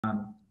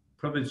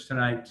privileged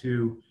tonight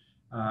to,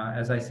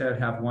 as I said,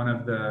 have one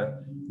of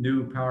the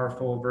new,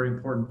 powerful, very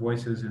important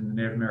voices in the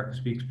Native America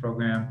Speaks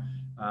program.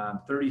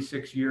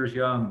 36 years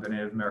young, the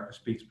Native America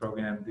Speaks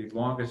program, the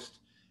longest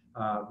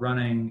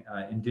running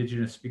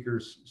Indigenous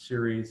speakers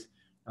series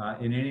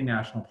in any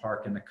national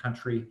park in the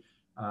country.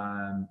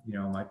 You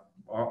know,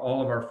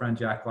 all of our friend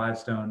Jack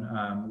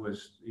Gladstone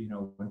was, you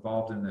know,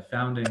 involved in the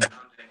founding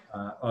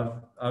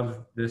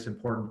of this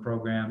important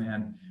program.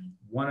 And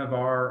one of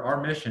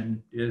our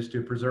mission is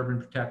to preserve and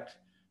protect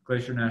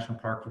Glacier National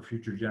Park for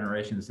future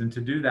generations. And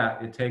to do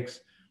that, it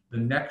takes the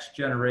next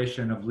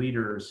generation of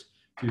leaders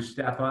to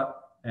step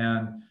up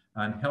and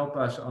help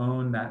us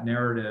own that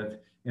narrative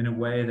in a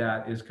way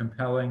that is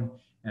compelling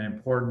and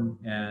important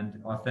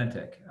and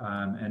authentic.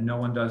 And no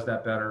one does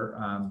that better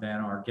than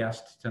our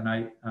guest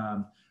tonight,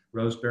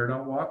 Rose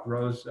Bear-Don't-Walk.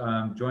 Rose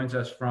joins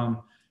us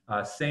from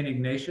St.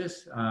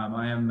 Ignatius.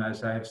 I am,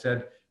 as I have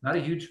said, not a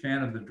huge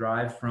fan of the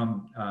drive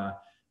from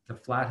the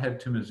Flathead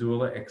to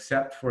Missoula,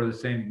 except for the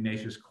St.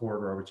 Ignatius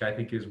corridor, which I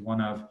think is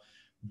one of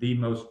the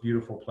most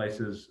beautiful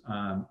places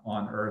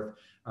on earth.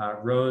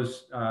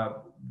 Rose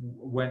got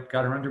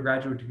her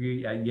undergraduate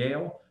degree at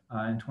Yale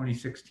in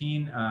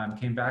 2016,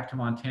 came back to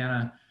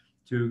Montana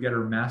to get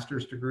her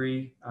master's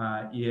degree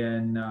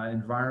in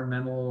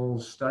environmental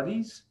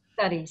studies.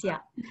 Yeah.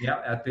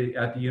 Yeah, at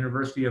the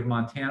University of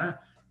Montana,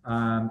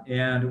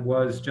 and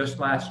was just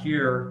last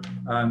year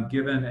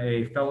given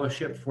a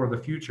fellowship for the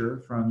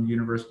future from the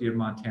University of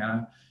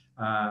Montana,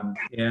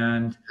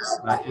 and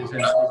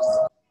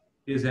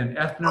is an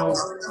ethno.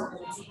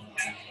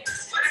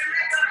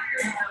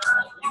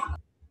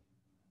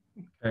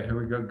 Okay, here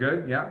we go.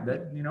 Good. Yeah,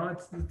 that, you know,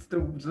 it's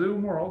the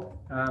Zoom world.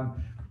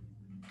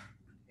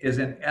 Is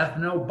an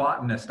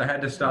ethnobotanist. I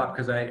had to stop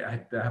because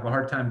I have a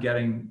hard time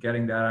getting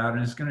that out,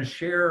 and it's going to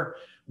share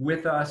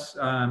with us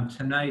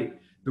tonight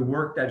the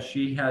work that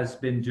she has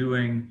been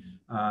doing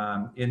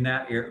in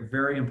that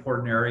very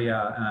important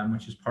area,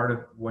 which is part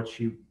of what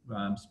she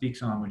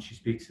speaks on when she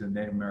speaks in the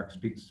Native America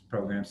Speaks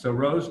program. So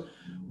Rose,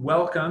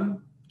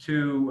 welcome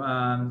to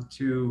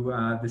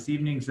this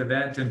evening's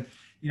event. And,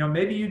 you know,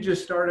 maybe you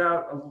just start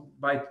out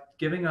by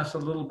giving us a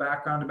little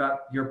background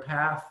about your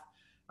path,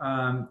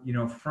 you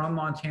know, from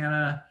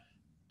Montana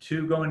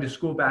to going to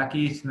school back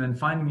east and then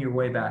finding your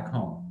way back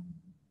home.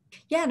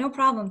 Yeah, no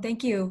problem.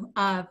 Thank you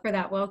for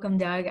that welcome,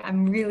 Doug.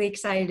 I'm really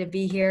excited to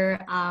be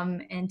here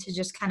and to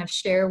just kind of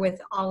share with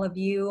all of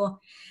you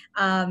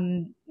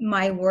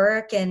my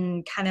work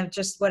and kind of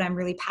just what I'm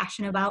really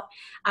passionate about.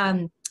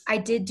 I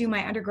did do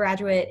my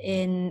undergraduate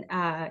in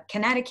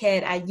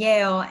Connecticut at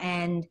Yale,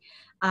 and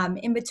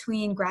in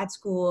between grad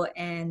school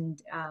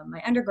and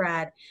my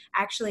undergrad,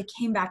 I actually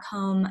came back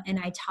home and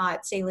I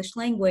taught Salish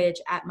language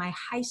at my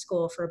high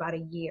school for about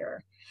a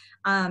year.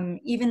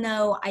 Even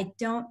though I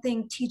don't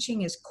think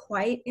teaching is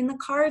quite in the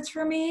cards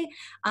for me,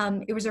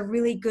 it was a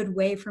really good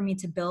way for me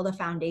to build a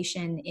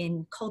foundation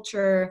in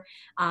culture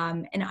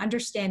and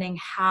understanding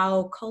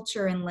how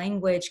culture and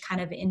language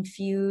kind of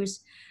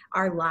infuse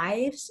our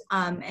lives,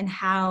 and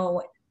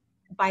how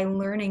by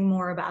learning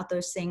more about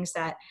those things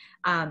that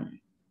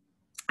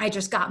I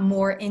just got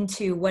more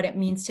into what it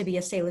means to be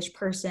a Salish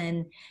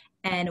person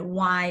and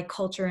why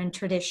culture and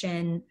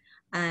tradition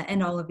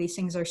and all of these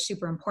things are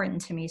super important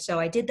to me. So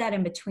I did that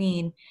in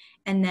between.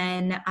 And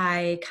then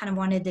I kind of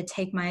wanted to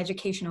take my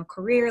educational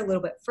career a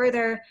little bit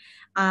further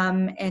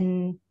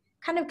and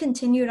kind of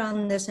continued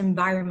on this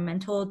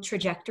environmental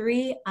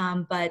trajectory.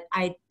 But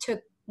I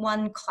took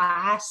one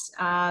class,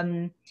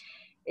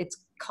 it's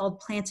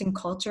called Plants and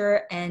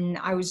Culture, and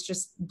I was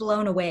just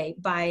blown away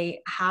by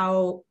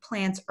how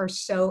plants are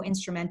so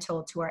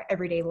instrumental to our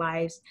everyday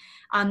lives.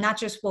 Not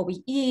just what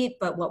we eat,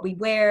 but what we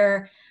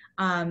wear,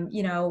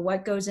 you know,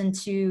 what goes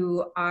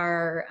into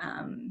our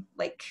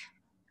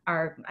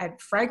our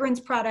fragrance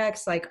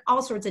products, like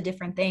all sorts of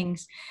different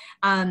things.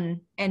 And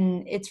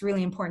it's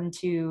really important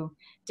to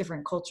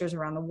different cultures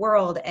around the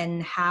world,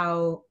 and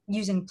how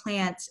using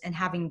plants and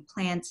having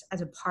plants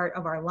as a part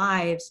of our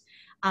lives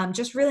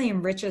just really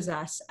enriches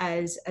us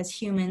as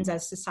humans,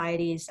 as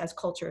societies, as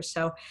cultures.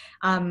 So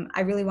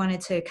I really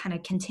wanted to kind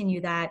of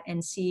continue that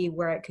and see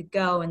where it could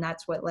go. And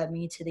that's what led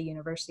me to the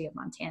University of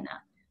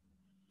Montana.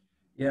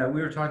 Yeah,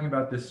 we were talking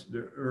about this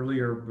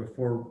earlier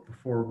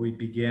before we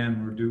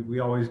began. We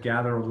always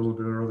gather a little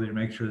bit early to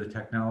make sure the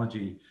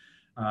technology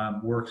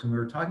works. And we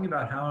were talking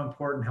about how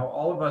important, how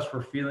all of us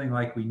were feeling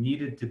like we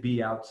needed to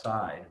be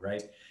outside,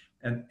 right?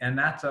 And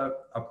that's a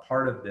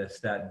part of this,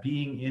 that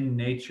being in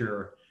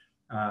nature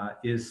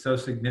is so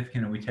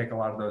significant, and we take a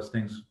lot of those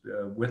things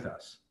with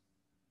us.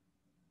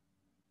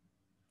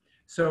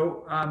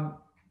 So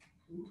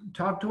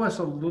talk to us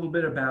a little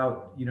bit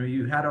about, you know,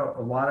 you had a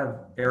lot of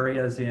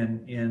areas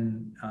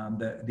in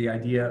the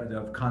idea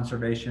of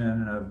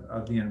conservation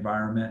of the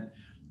environment.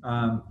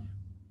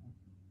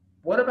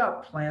 What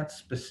about plants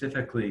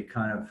specifically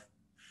kind of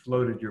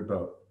floated your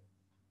boat?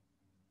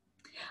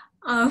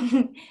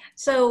 Um,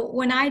 so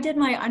when I did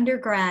my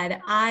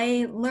undergrad,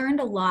 I learned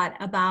a lot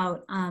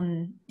about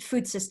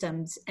food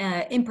systems,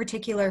 in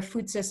particular,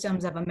 food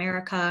systems of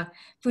America,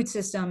 food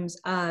systems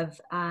of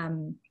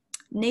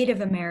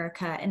Native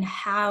America, and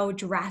how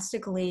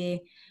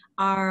drastically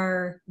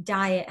our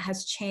diet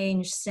has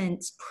changed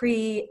since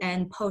pre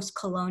and post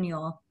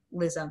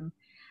colonialism.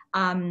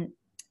 Um,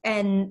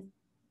 and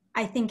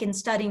I think in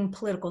studying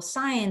political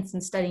science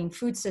and studying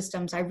food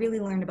systems, I really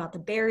learned about the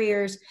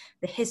barriers,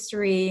 the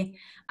history,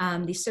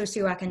 the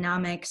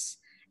socioeconomics,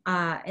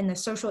 and the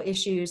social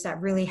issues that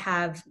really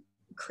have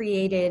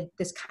created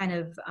this kind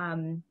of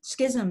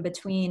schism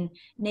between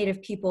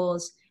Native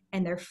peoples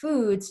and their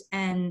foods.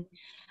 And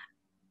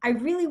I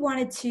really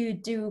wanted to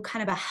do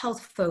kind of a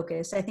health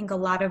focus. I think a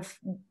lot of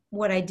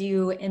what I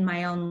do in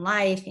my own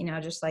life,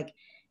 just like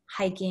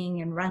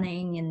hiking and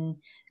running and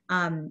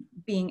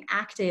being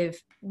active,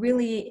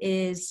 really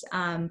is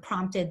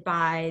prompted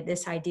by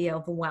this idea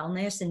of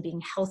wellness and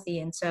being healthy.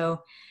 And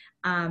so,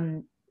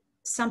 um,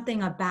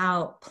 something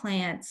about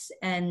plants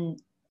and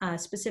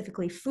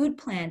specifically food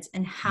plants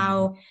and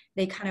how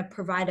they kind of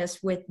provide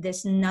us with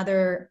this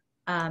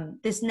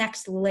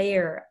next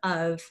layer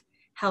of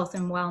health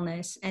and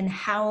wellness, and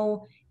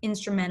how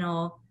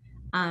instrumental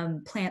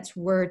plants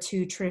were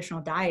to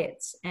traditional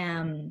diets.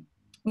 And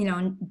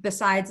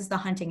besides the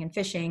hunting and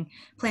fishing,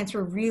 plants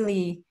were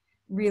really,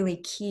 really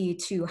key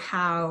to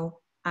how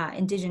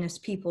indigenous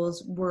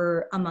peoples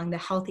were among the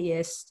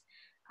healthiest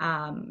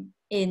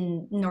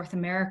in North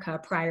America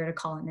prior to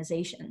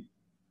colonization.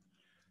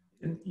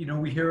 And,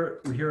 we hear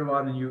a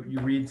lot, and you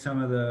read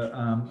some of the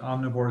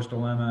Omnivore's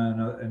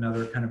Dilemma and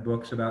other kind of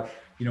books about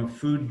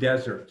food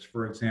deserts,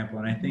 for example.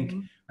 And I think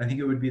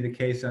it would be the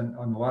case on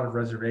a lot of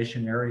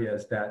reservation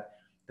areas that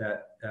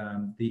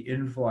the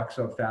influx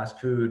of fast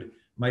food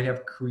might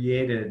have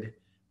created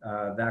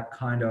that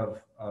kind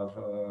of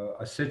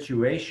a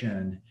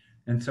situation.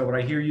 And so what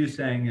I hear you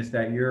saying is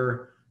that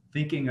you're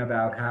thinking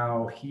about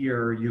how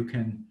here you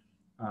can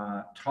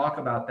talk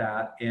about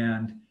that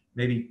and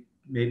maybe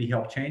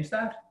help change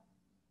that.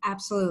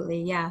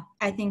 Absolutely, yeah.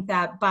 I think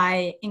that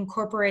by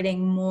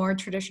incorporating more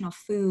traditional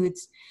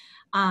foods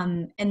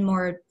and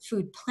more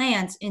food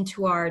plants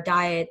into our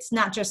diets,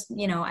 not just,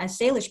 as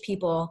Salish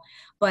people,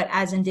 but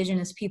as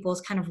indigenous peoples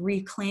kind of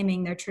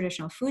reclaiming their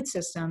traditional food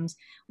systems,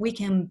 we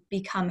can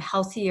become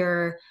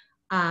healthier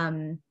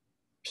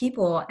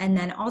people, and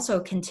then also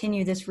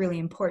continue this really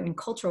important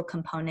cultural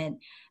component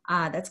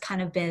that's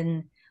kind of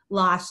been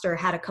lost or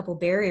had a couple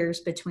barriers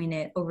between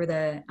it over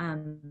the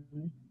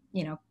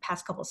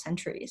past couple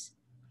centuries.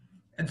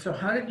 And so,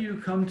 how did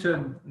you come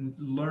to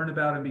learn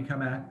about and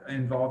become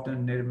involved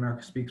in Native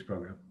America Speaks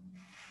program?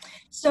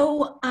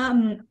 So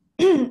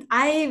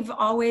I've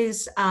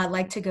always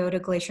liked to go to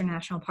Glacier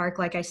National Park.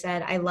 Like I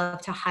said, I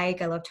love to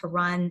hike. I love to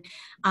run.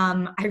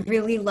 I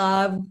really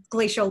love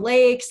glacial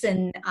lakes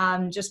and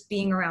just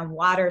being around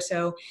water.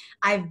 So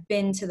I've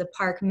been to the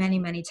park many,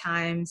 many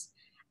times.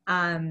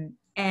 And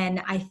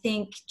I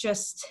think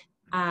just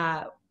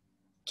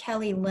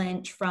Kelly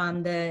Lynch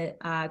from the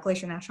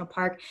Glacier National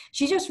Park,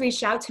 she just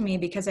reached out to me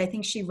because I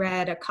think she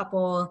read a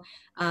couple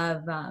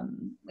of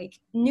like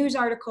news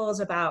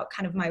articles about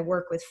kind of my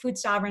work with food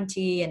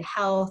sovereignty and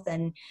health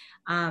and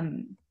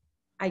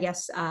I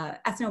guess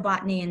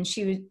ethnobotany, and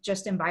she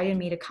just invited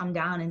me to come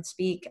down and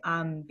speak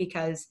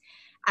because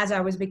as I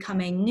was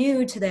becoming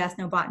new to the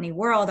ethnobotany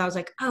world, I was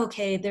like, oh,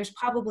 okay, there's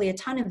probably a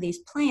ton of these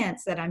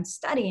plants that I'm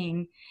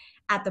studying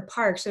at the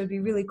park, so it'd be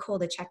really cool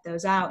to check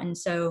those out. And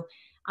so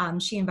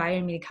she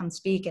invited me to come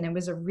speak, and it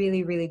was a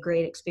really, really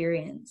great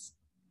experience.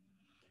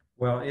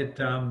 Well,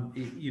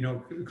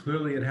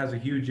 clearly it has a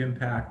huge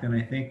impact, and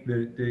I think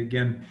that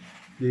again,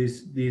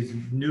 these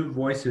new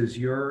voices,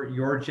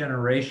 your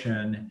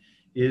generation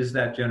is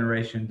that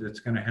generation that's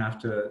going to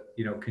have to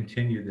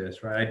continue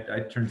this, right? I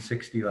turned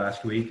 60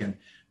 last week, and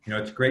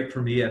it's great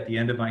for me at the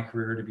end of my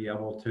career to be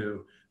able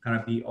to kind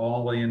of be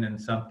all in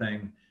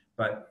something,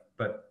 but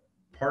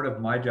part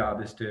of my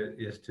job is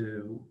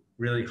to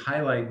really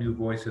highlight new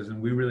voices,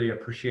 and we really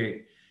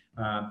appreciate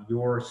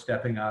your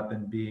stepping up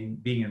and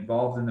being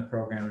involved in the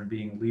program and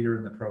being a leader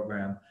in the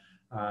program.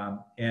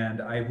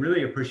 And I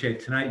really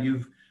appreciate tonight.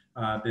 You've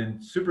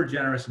been super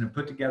generous and have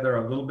put together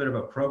a little bit of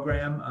a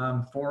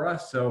program for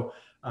us. So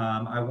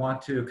I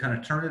want to kind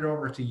of turn it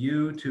over to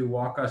you to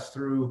walk us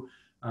through,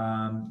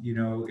 and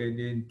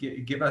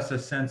give us a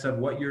sense of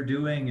what you're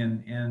doing.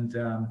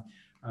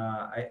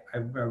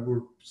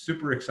 We're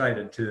super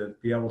excited to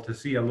be able to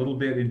see a little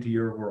bit into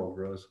your world,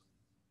 Rose.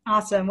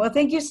 Awesome. Well,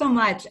 thank you so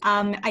much.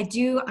 I'm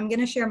going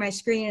to share my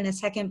screen in a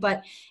second,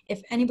 but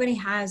if anybody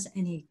has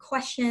any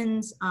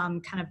questions,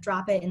 kind of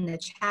drop it in the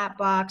chat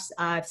box.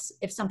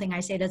 If something I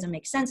say doesn't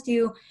make sense to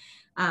you,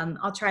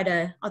 I'll try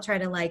to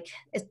like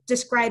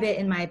describe it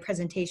in my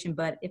presentation,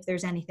 but if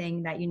there's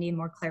anything that you need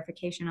more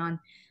clarification on,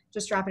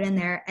 just drop it in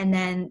there. And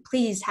then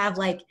please have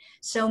like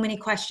so many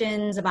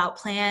questions about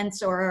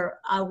plants or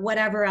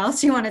whatever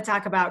else you want to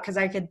talk about, because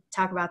I could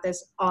talk about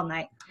this all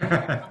night.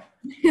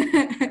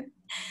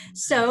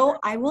 So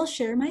I will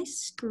share my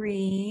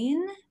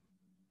screen.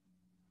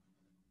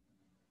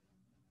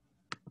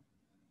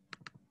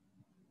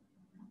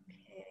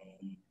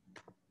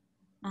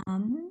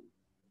 Um,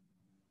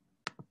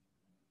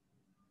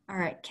 all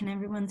right, can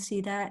everyone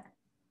see that?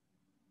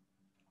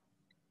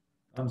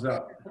 Thumbs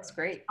up. Looks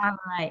great. All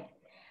right.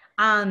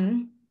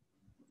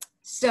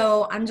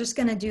 So I'm just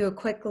going to do a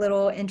quick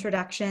little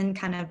introduction,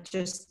 kind of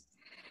just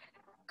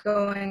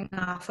going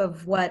off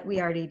of what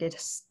we already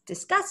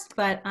discussed,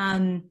 but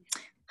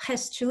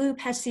Chestulu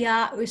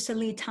Pesia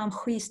Usali Tam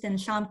Huisten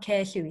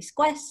Shamke Huis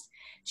Quest,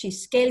 she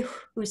scale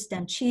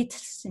Ustem cheat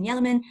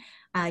Sinyelman,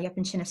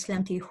 Yapin China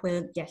Slemti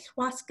Huil Yes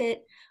Wasket,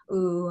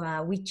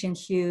 Wichin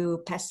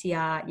Hu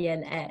Pesia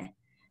Yel.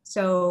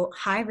 So,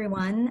 hi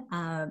everyone.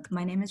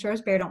 My name is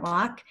Rose Bear Don't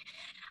Walk.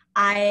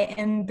 I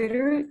am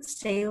Bitterroot,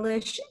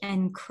 Salish,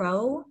 and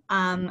Crow.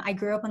 I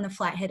grew up on the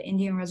Flathead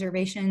Indian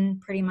Reservation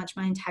pretty much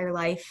my entire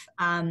life.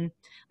 I'm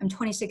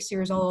 26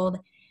 years old,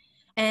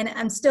 and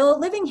I'm still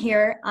living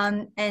here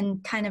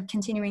and kind of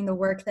continuing the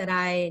work that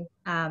I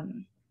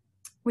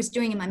was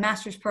doing in my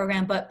master's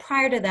program. But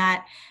prior to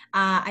that,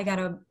 I got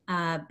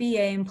a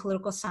BA in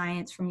political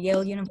science from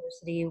Yale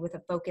University with a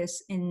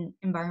focus in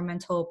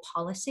environmental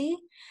policy.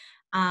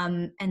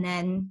 And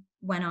then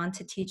went on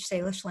to teach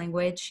Salish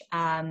language,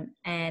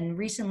 and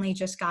recently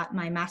just got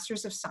my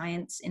Master's of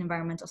Science in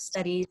Environmental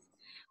Studies,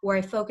 where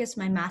I focused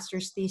my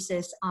master's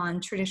thesis on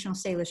traditional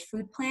Salish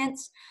food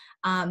plants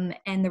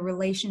and the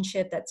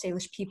relationship that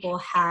Salish people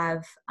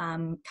have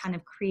kind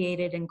of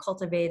created and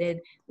cultivated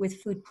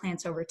with food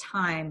plants over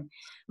time.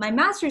 My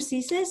master's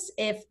thesis,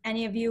 if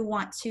any of you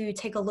want to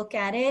take a look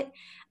at it,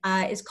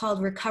 is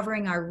called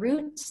Recovering Our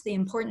Roots, the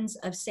Importance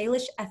of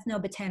Salish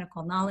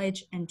Ethnobotanical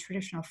Knowledge and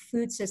Traditional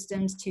Food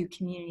Systems to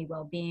Community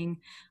Well-Being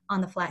on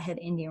the Flathead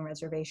Indian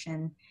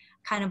Reservation.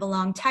 Kind of a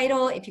long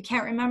title. If you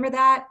can't remember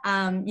that,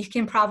 you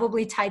can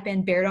probably type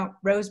in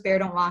Rose Bear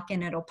Don't Walk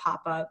and it'll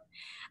pop up.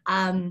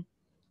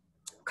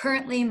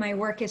 Currently, my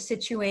work is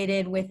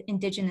situated with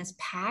Indigenous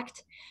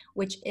Pact,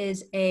 which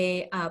is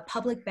a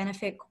public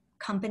benefit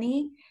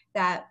company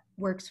that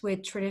works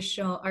with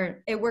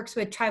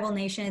tribal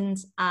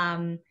nations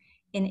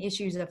in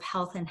issues of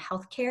health and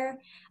healthcare.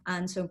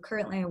 So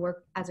currently I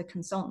work as a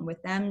consultant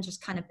with them, just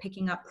kind of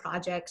picking up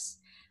projects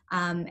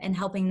and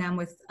helping them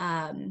with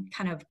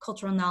kind of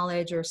cultural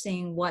knowledge or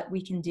seeing what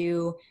we can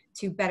do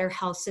to better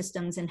health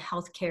systems and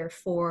healthcare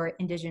for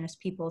Indigenous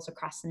peoples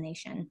across the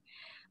nation.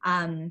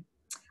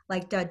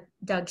 Like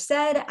Doug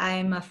said,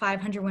 I'm a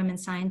 500 Women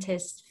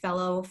Scientists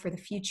Fellow for the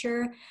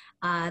Future.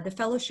 The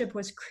fellowship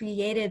was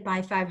created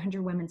by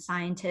 500 Women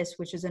Scientists,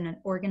 which is an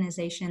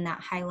organization that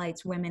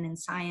highlights women in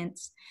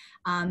science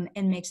and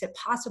makes it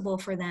possible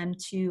for them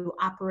to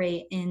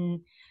operate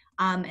in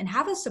and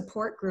have a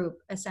support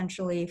group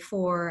essentially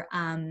for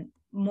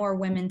more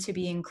women to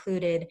be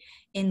included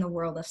in the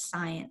world of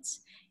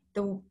science.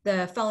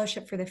 The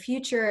Fellowship for the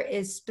Future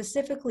is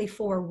specifically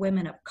for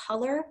women of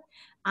color.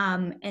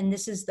 And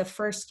this is the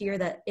first year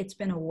that it's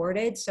been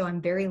awarded. So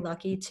I'm very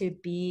lucky to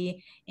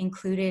be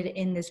included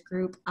in this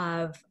group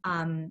of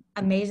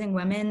amazing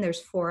women.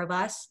 There's 4 of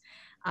us,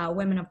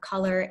 women of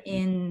color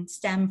in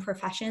STEM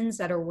professions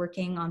that are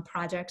working on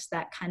projects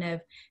that kind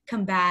of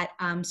combat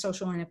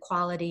social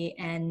inequality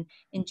and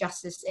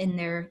injustice in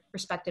their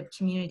respective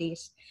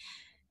communities.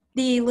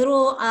 The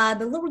little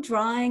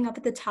drawing up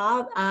at the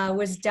top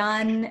was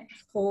done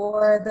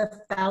for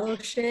the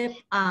fellowship.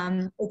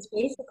 It's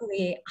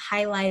basically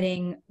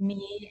highlighting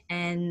me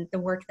and the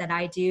work that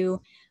I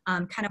do.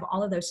 Kind of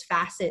all of those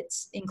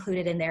facets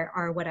included in there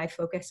are what I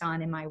focus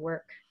on in my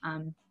work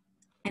and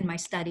my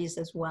studies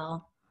as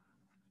well.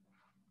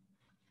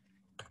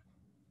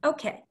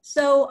 Okay,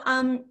 so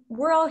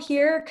we're all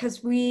here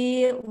because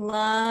we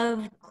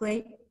love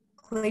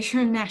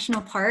Glacier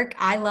National Park.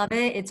 I love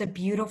it. It's a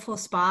beautiful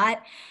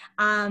spot.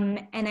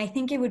 And I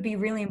think it would be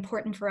really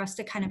important for us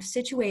to kind of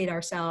situate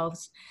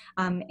ourselves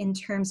in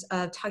terms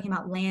of talking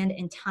about land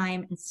and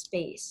time and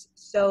space.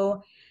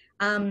 So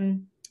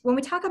when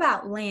we talk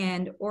about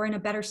land, or in a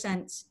better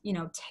sense,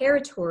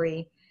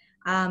 territory,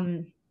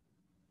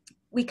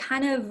 we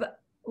kind of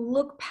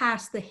look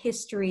past the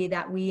history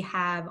that we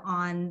have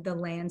on the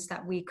lands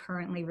that we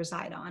currently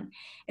reside on.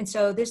 And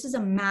so this is a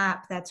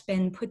map that's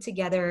been put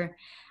together.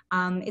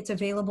 It's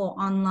available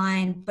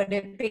online, but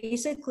it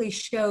basically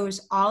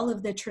shows all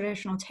of the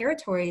traditional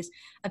territories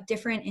of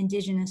different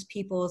Indigenous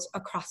peoples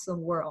across the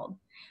world.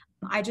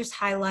 I just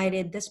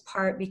highlighted this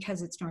part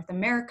because it's North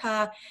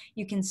America.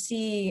 You can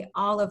see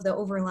all of the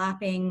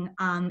overlapping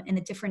and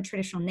the different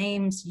traditional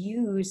names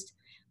used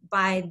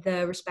by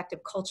the respective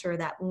culture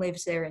that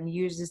lives there and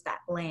uses that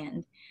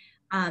land.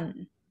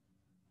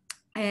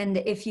 And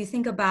if you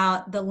think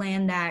about the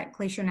land that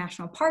Glacier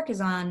National Park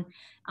is on,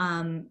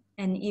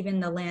 and even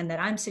the land that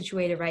I'm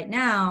situated right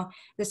now,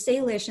 the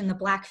Salish and the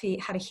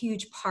Blackfeet had a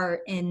huge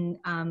part in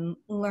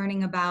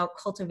learning about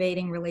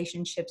cultivating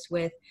relationships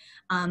with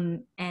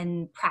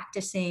and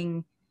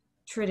practicing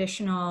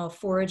traditional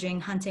foraging,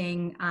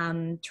 hunting,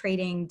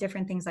 trading,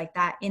 different things like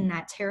that in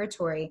that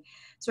territory.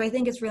 So I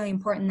think it's really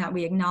important that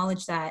we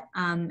acknowledge that.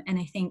 And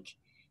I think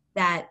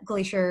that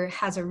Glacier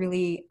has a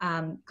really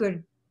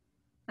good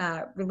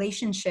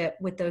relationship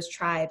with those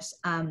tribes.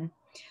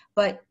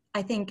 But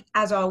I think,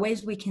 as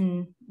always, we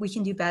can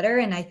do better,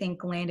 and I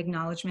think land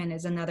acknowledgement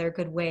is another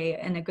good way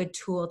and a good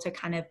tool to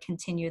kind of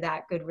continue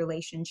that good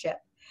relationship.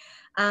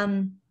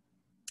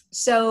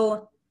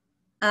 So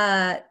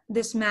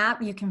this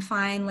map you can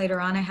find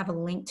later on. I have a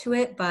link to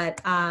it,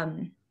 but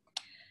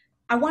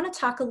I want to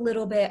talk a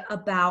little bit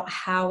about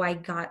how I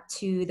got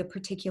to the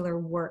particular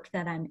work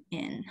that I'm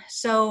in.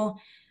 So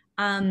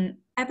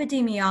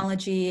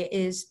epidemiology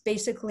is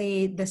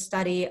basically the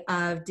study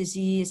of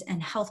disease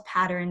and health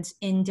patterns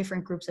in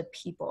different groups of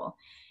people.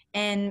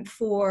 And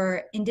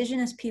for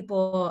Indigenous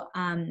people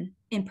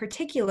in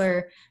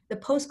particular, the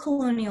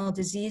post-colonial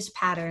disease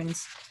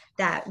patterns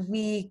that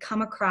we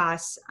come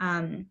across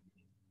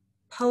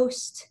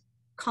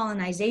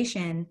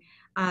post-colonization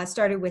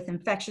started with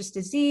infectious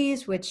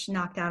disease, which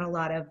knocked out a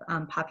lot of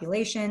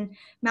population,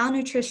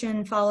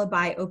 malnutrition, followed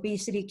by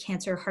obesity,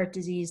 cancer, heart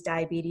disease,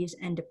 diabetes,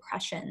 and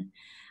depression.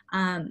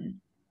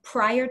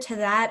 Prior to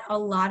that, a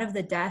lot of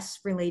the deaths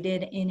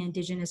related in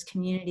Indigenous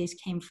communities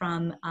came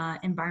from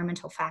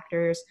environmental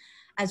factors,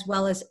 as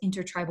well as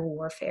intertribal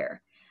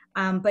warfare.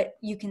 But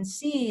you can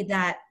see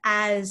that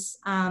as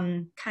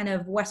kind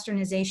of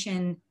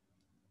Westernization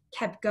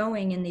kept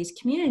going in these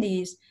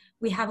communities,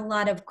 we have a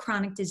lot of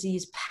chronic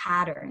disease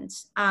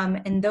patterns.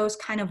 And those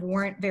kind of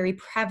weren't very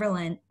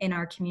prevalent in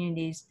our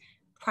communities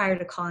prior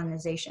to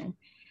colonization.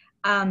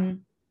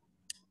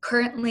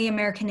 Currently,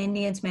 American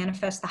Indians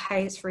manifest the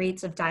highest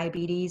rates of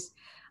diabetes,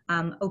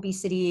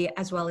 obesity,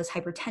 as well as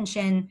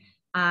hypertension,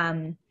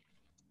 and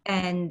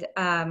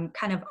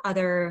kind of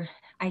other,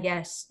 I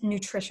guess,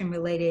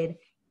 nutrition-related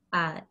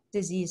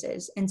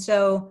diseases. And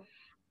so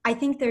I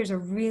think there's a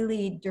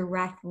really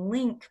direct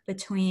link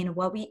between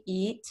what we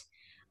eat,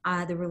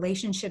 the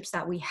relationships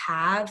that we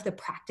have, the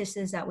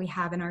practices that we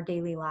have in our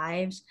daily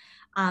lives,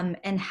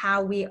 and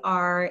how we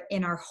are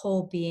in our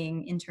whole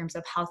being in terms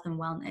of health and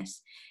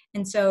wellness.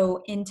 And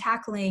so in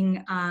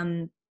tackling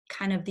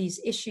kind of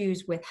these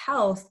issues with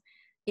health,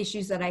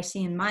 issues that I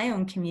see in my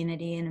own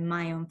community and in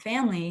my own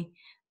family,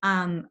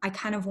 I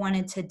kind of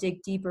wanted to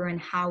dig deeper in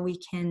how we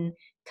can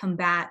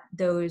combat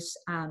those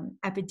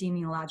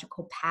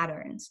epidemiological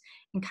patterns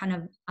and kind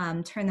of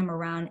turn them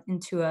around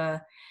into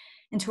a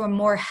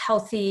more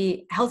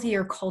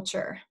healthier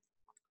culture.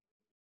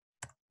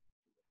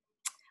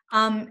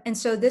 And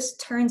so this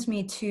turns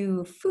me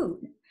to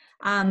food.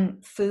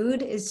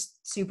 Food is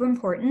super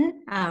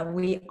important.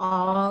 We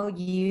all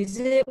use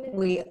it.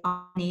 We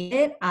all need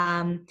it.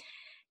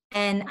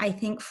 And I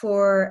think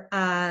for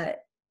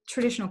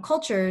traditional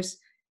cultures,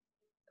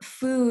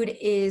 food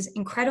is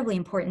incredibly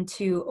important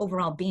to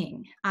overall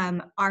being.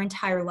 Our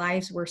entire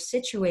lives were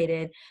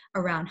situated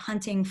around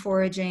hunting,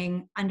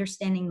 foraging,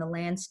 understanding the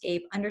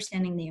landscape,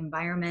 understanding the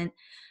environment,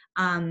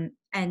 and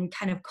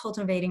kind of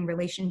cultivating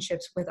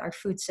relationships with our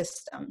food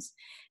systems.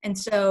 And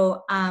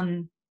so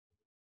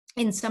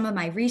in some of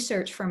my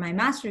research for my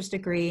master's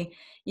degree,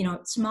 you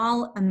know,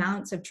 small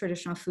amounts of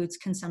traditional foods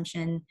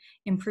consumption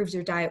improves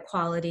your diet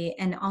quality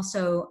and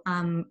also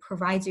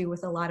provides you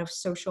with a lot of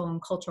social and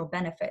cultural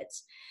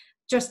benefits.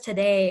 Just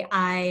today,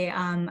 I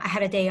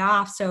had a day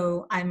off,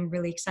 so I'm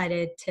really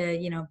excited to,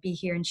 you know, be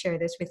here and share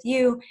this with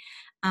you.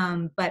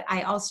 But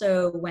I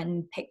also went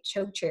and picked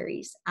choke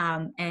cherries,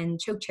 and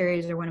choke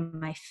cherries are one of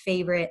my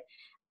favorite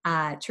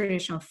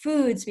traditional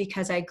foods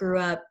because I grew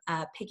up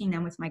picking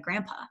them with my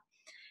grandpa.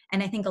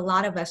 And I think a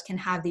lot of us can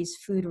have these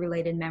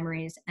food-related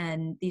memories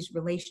and these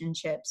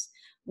relationships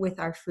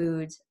with our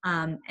foods.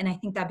 And I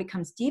think that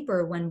becomes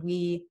deeper when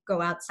we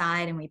go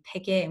outside and we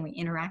pick it and we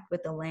interact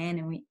with the land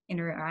and we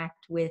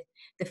interact with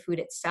the food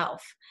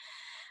itself.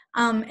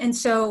 And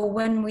so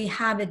when we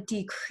have a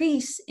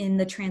decrease in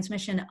the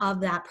transmission of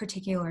that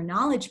particular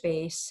knowledge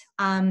base,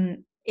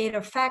 it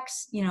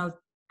affects, you know,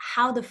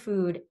 how the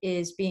food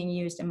is being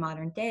used in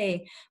modern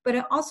day, but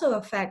it also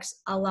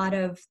affects a lot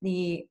of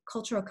the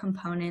cultural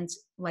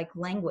components like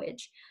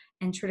language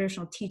and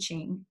traditional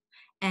teaching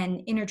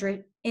and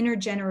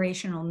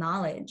intergenerational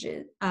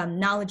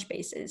knowledge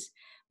bases,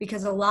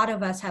 because a lot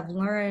of us have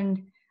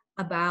learned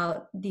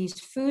about these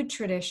food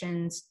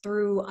traditions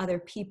through other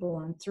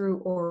people and through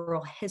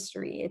oral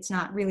history. It's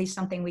not really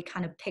something we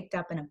kind of picked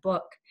up in a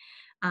book.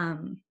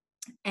 And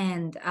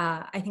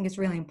I think it's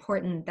really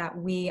important that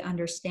we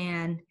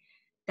understand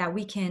that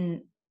we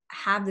can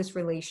have this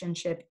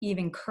relationship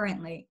even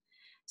currently.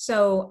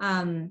 So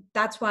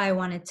that's why I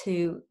wanted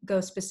to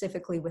go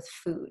specifically with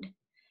food.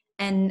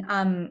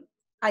 And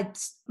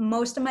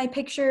most of my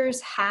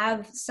pictures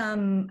have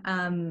some,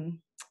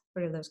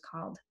 what are those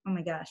called? Oh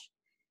my gosh.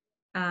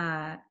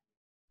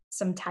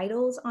 Some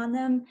titles on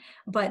them,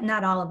 but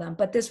not all of them.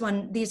 But this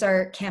one, these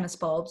are camas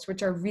bulbs,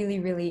 which are really,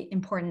 really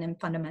important and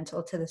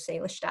fundamental to the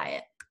Salish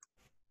diet.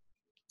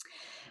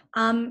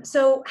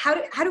 So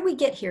how do we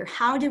get here?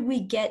 How did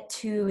we get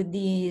to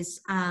these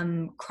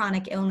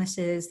chronic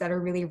illnesses that are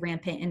really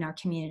rampant in our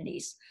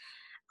communities?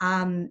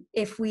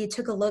 If we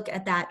took a look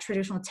at that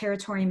traditional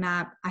territory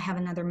map, I have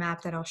another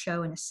map that I'll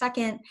show in a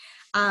second.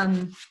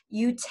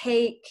 You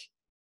take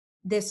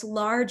this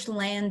large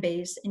land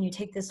base and you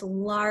take this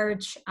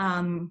large,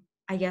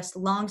 I I guess,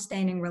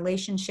 long-standing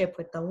relationship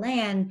with the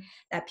land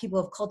that people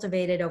have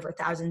cultivated over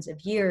thousands of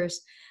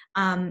years,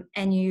 and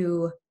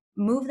you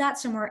move that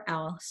somewhere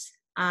else,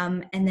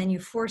 and then you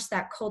force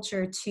that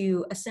culture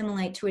to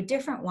assimilate to a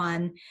different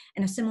one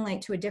and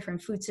assimilate to a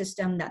different food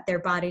system that their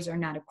bodies are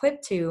not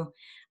equipped to,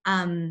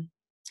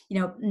 you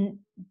know,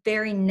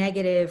 very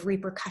negative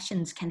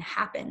repercussions can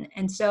happen.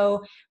 And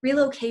so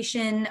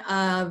relocation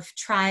of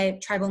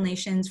tribal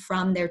nations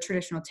from their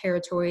traditional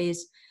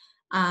territories,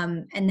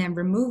 and then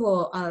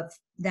removal of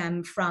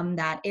them from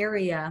that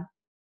area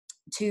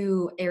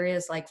to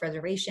areas like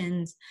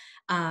reservations,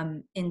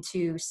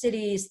 into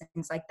cities,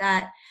 things like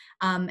that.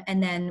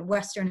 And then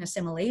Western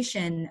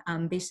assimilation,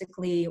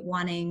 basically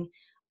wanting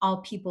all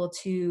people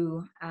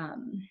to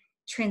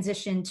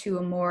transition to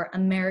a more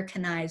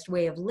Americanized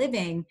way of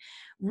living,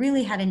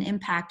 really had an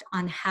impact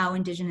on how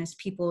Indigenous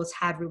peoples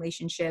had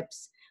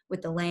relationships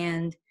with the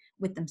land,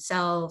 with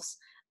themselves,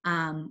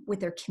 with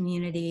their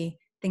community,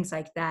 things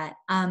like that.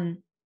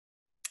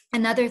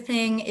 Another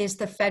thing is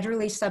the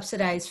federally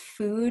subsidized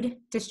food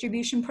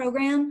distribution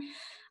program.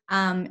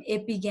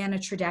 It began a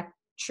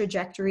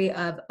trajectory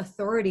of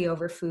authority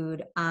over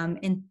food,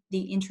 in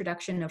the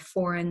introduction of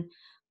foreign,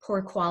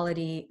 poor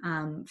quality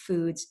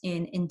foods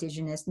in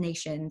Indigenous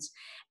nations.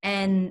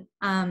 And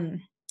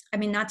I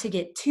mean, not to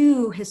get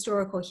too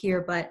historical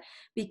here, but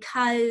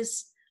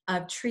because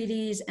of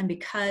treaties and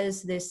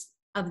because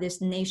of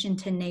this nation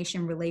to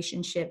nation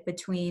relationship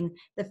between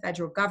the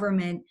federal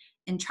government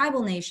and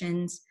tribal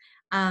nations,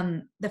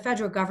 the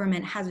federal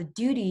government has a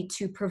duty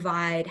to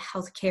provide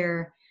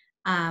healthcare,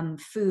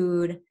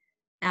 food,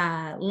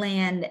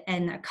 land,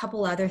 and a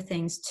couple other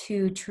things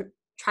to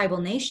tribal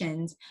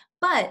nations,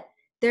 but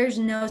there's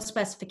no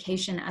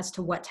specification as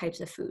to what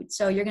types of food.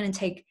 So you're going to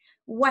take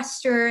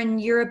Western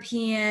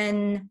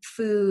European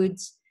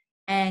foods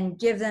and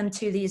give them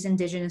to these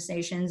Indigenous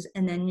nations,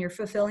 and then you're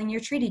fulfilling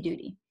your treaty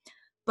duty.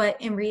 But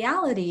in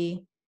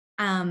reality,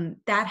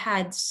 that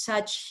had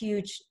such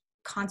huge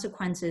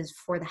consequences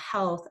for the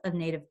health of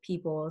Native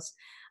peoples.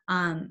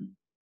 And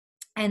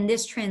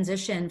this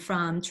transition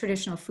from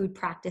traditional food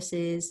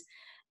practices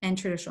and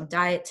traditional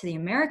diet to the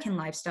American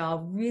lifestyle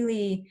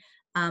really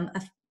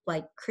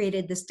like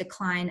created this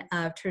decline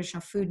of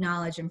traditional food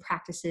knowledge and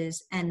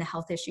practices and the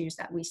health issues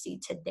that we see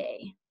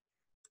today.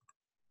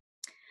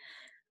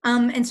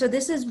 And so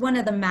this is one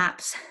of the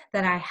maps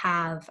that I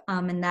have,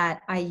 and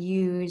that I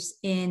use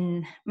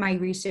in my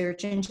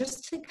research, and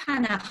just to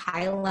kind of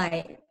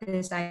highlight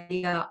this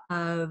idea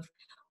of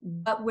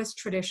what was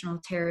traditional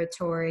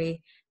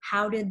territory,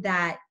 how did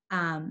that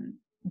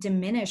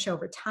diminish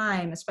over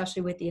time,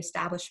 especially with the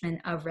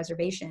establishment of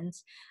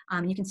reservations.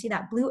 You can see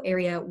that blue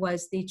area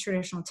was the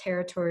traditional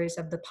territories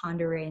of the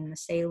Pend Oreille and the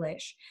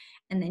Salish.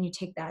 And then you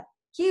take that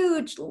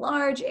huge,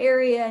 large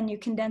area and you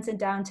condense it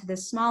down to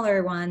this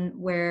smaller one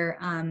where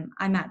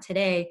I'm at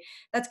today,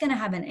 that's going to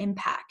have an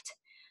impact.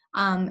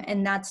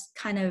 And that's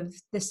kind of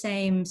the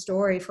same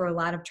story for a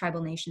lot of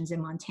tribal nations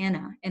in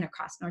Montana and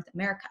across North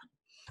America.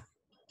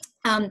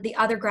 The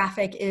other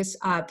graphic is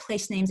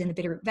place names in the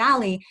Bitterroot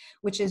Valley,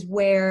 which is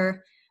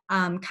where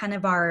kind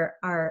of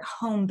our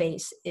home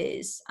base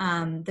is.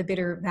 The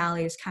Bitterroot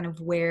Valley is kind of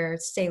where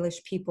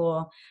Salish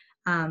people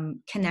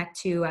connect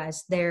to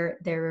as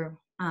their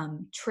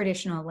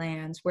traditional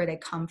lands, where they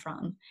come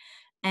from.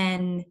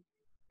 And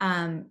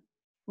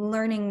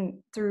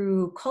learning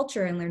through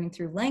culture and learning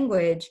through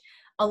language,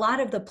 a lot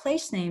of the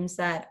place names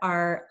that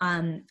are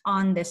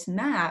on this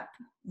map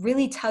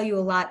really tell you a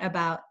lot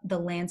about the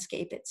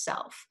landscape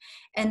itself.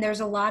 And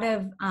there's a lot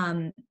of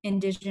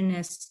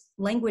Indigenous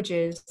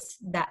languages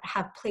that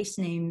have place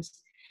names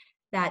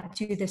that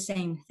do the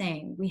same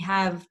thing. We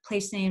have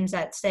place names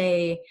that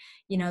say,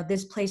 you know,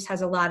 this place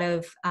has a lot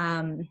of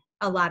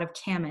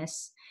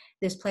camas.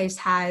 This place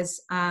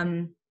has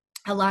a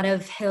lot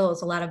of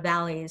hills, a lot of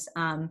valleys.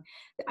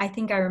 I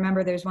think I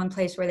remember there's one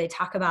place where they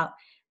talk about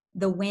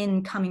the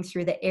wind coming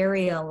through the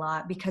area a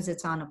lot because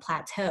it's on a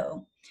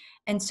plateau.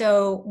 And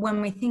so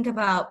when we think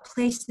about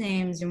place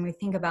names and we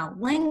think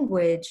about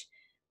language,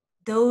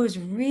 those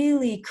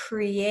really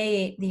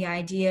create the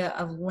idea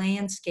of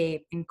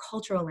landscape and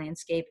cultural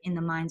landscape in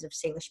the minds of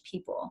Salish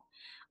people.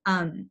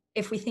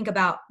 If we think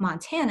about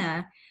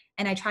Montana,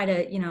 and I try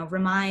to, you know,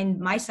 remind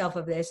myself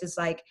of this, is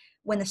like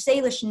when the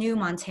Salish knew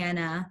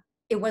Montana,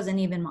 it wasn't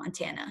even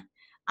Montana.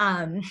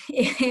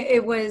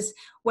 It was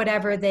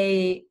whatever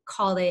they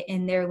called it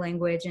in their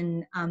language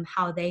and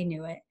how they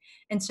knew it.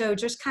 And so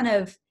just kind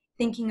of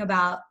thinking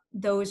about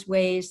those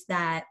ways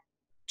that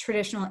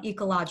traditional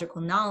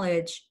ecological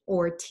knowledge,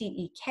 or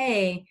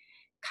TEK,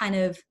 kind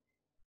of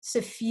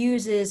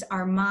suffuses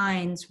our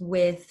minds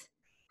with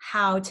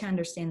how to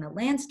understand the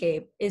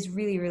landscape is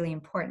really, really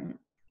important.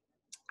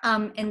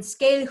 And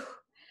scale,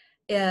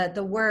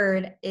 the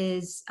word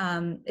is,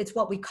 it's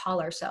what we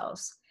call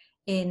ourselves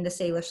in the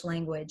Salish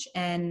language.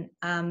 And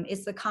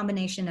it's the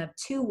combination of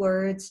two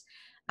words,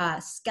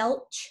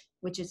 skelch,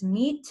 which is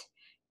meat,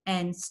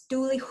 and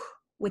stulich,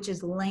 which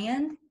is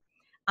land.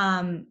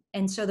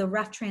 And so the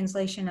rough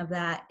translation of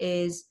that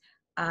is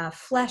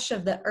flesh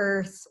of the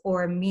earth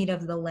or meat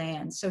of the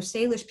land. So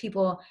Salish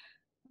people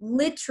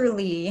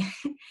literally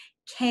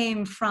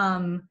came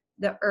from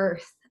the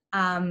earth.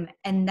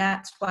 And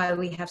that's why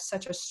we have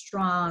such a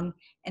strong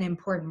and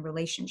important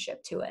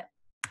relationship to it.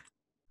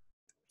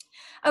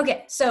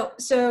 Okay, so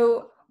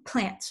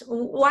plants.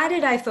 Why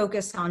did I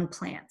focus on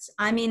plants?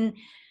 I mean,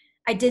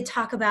 I did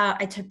talk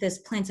about, I took this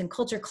plants and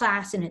culture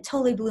class and it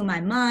totally blew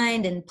my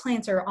mind, and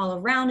plants are all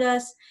around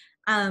us.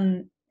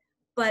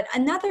 But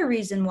another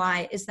reason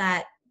why is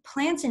that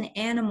plants and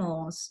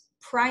animals,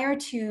 prior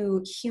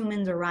to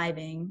humans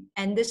arriving,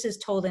 and this is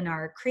told in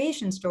our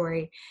creation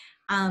story,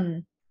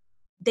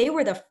 they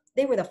were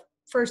the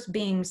first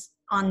beings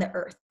on the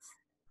earth,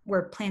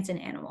 were plants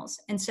and animals.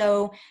 And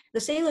so the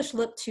Salish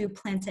looked to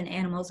plants and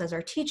animals as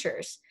our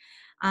teachers.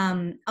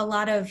 A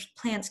lot of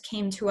plants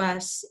came to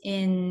us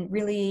in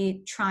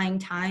really trying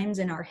times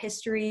in our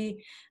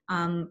history.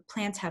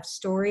 Plants have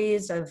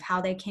stories of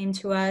how they came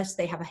to us.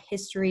 They have a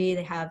history.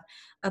 They have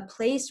a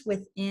place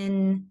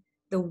within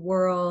the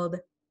world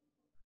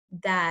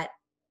that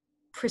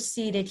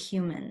preceded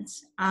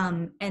humans.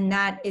 And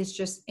that is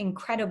just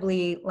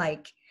incredibly,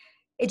 like,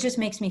 it just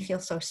makes me feel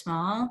so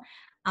small,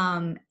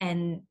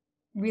 and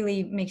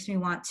really makes me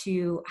want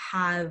to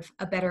have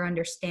a better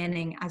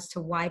understanding as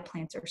to why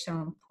plants are so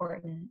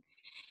important.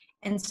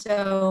 And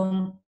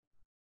so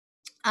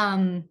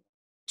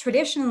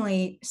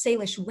traditionally,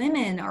 Salish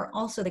women are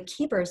also the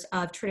keepers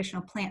of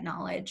traditional plant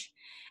knowledge.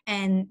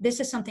 And this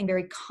is something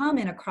very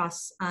common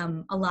across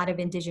a lot of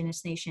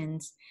indigenous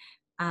nations.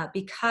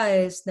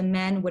 Because the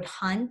men would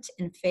hunt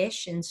and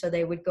fish, and so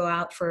they would go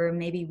out for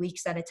maybe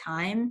weeks at a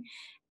time.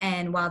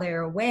 And while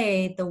they're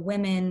away, the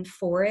women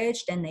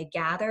foraged and they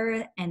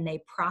gathered and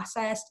they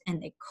processed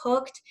and they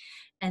cooked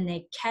and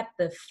they kept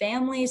the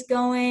families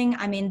going.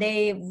 I mean,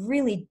 they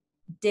really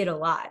did a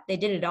lot. They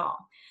did it all.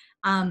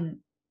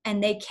 And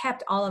they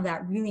kept all of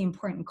that really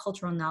important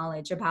cultural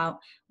knowledge about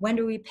when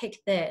do we pick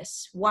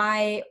this?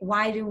 Why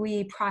do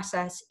we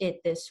process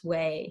it this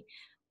way?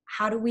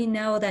 How do we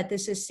know that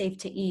this is safe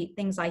to eat?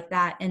 Things like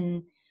that.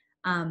 And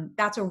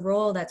that's a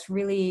role that's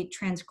really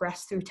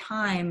transgressed through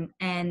time.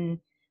 And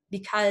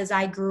because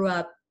I grew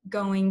up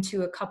going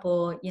to a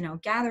couple,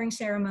 gathering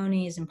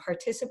ceremonies and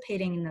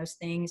participating in those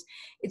things,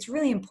 it's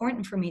really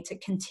important for me to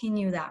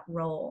continue that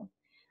role,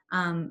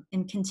 and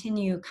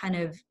continue kind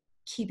of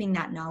keeping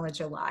that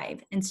knowledge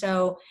alive. And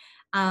so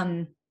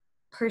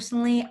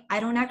personally, I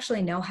don't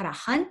actually know how to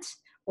hunt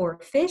or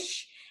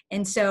fish.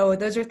 And so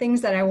those are things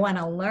that I want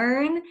to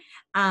learn.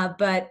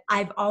 But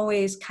I've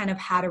always kind of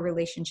had a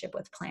relationship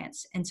with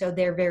plants. And so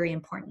they're very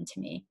important to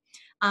me.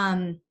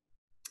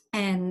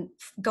 And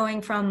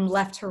going from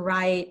left to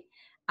right,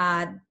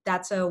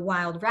 that's a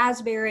wild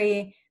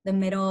raspberry. The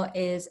middle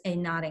is a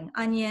nodding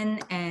onion,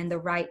 and the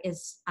right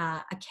is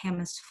a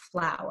camas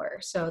flower.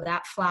 So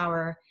that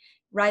flower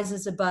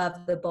rises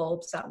above the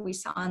bulbs that we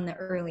saw in the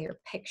earlier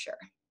picture.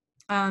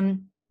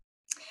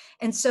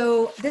 And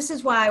so this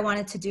is why I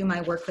wanted to do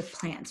my work with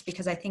plants,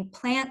 because I think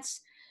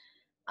plants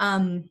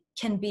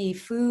can be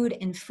food,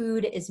 and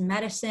food is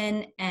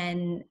medicine.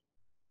 And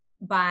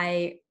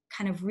by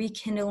kind of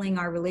rekindling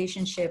our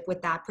relationship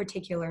with that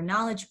particular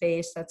knowledge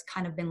base that's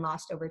kind of been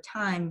lost over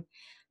time,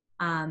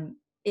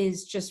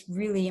 is just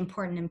really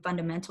important and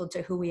fundamental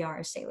to who we are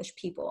as Salish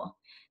people.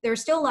 There are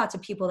still lots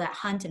of people that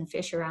hunt and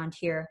fish around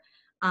here.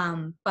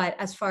 But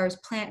as far as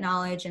plant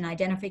knowledge and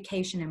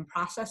identification and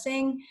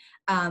processing,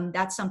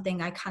 that's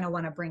something I kind of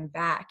want to bring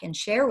back and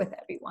share with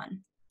everyone.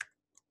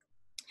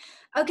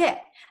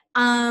 Okay,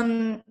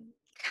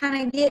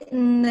 kind of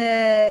getting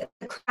the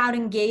crowd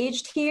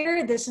engaged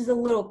here. This is a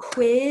little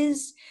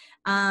quiz.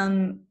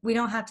 We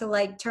don't have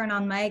to turn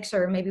on mics,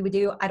 or maybe we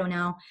do, I don't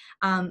know.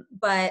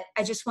 But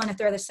I just want to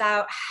throw this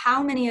out.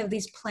 How many of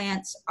these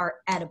plants are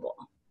edible?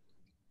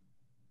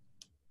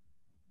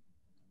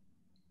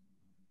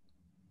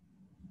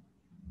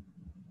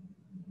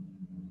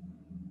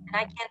 And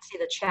I can't see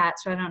the chat,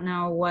 so I don't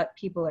know what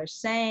people are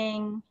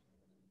saying.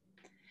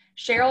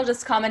 Cheryl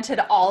just commented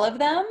all of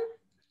them.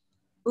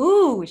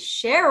 Ooh,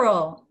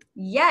 Cheryl,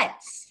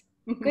 yes,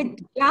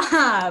 good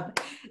job.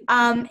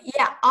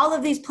 Yeah, all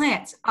of these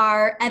plants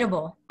are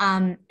edible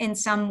in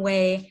some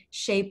way,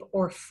 shape,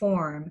 or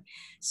form.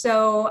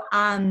 So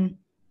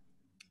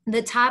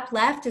the top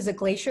left is a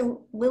glacier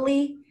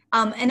lily,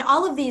 and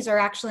all of these are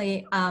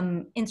actually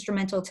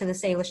instrumental to the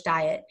Salish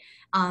diet.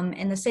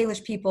 And the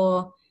Salish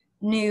people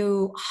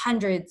knew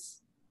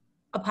hundreds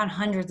upon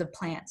hundreds of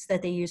plants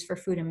that they use for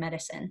food and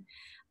medicine.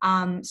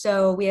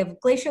 So we have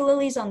glacier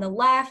lilies on the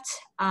left,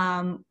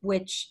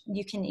 which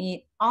you can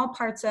eat all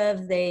parts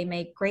of. They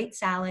make great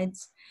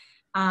salads.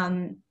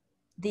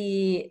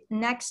 The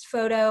next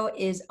photo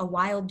is a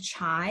wild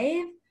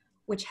chive,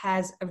 which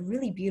has a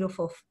really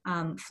beautiful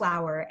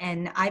flower.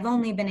 And I've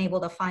only been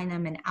able to find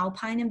them in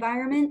alpine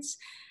environments,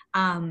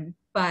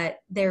 but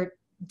they're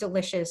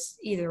delicious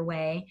either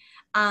way.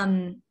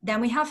 Then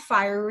we have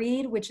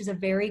fireweed, which is a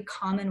very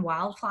common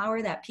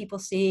wildflower that people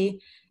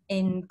see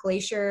in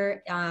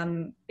Glacier,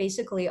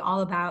 basically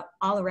all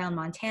around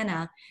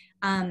Montana.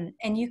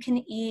 And you can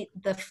eat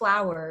the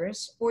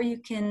flowers, or you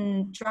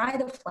can dry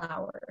the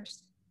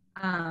flowers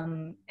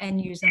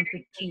and use them for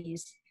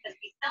teas. As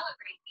we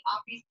celebrate the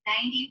Opry's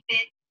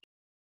 95th.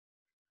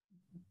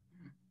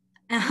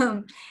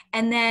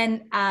 And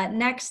then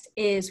next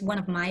is one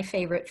of my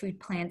favorite food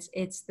plants.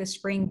 It's the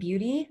spring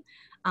beauty,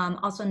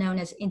 also known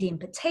as Indian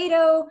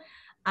potato,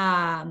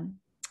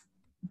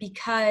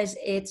 because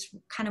it's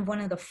kind of one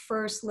of the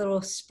first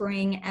little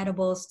spring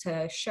edibles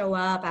to show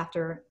up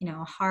after, you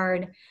know, a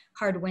hard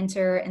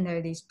winter. And there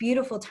are these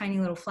beautiful tiny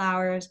little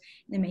flowers.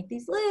 They make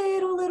these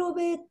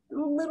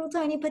little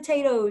tiny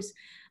potatoes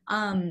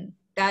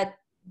that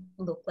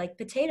look like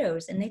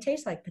potatoes, and they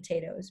taste like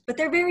potatoes, but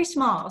they're very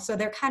small, so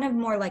they're kind of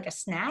more like a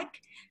snack,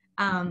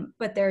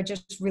 but they're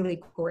just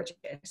really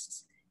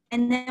gorgeous.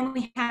 And then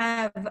we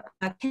have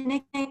a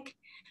kinnick,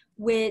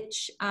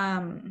 which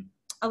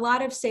a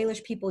lot of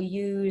Salish people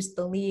use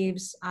the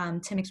leaves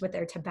to mix with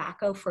their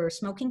tobacco for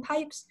smoking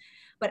pipes,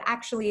 but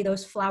actually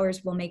those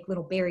flowers will make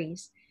little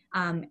berries,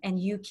 and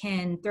you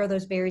can throw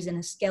those berries in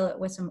a skillet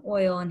with some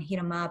oil and heat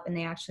them up, and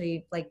they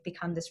actually like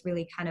become this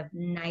really kind of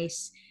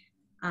nice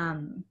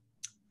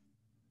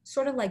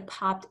sort of like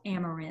popped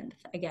amaranth,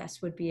 I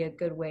guess would be a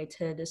good way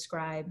to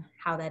describe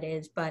how that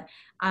is. But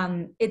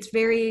it's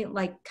very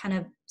like kind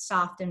of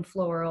soft and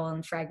floral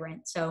and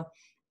fragrant. So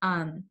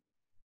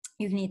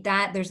you can eat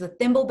that. There's the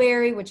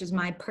thimbleberry, which is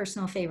my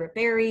personal favorite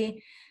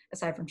berry,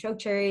 aside from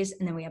chokecherries.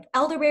 And then we have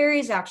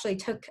elderberries. I actually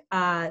took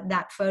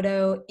that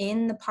photo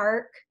in the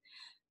park.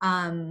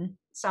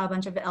 Saw a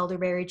bunch of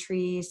elderberry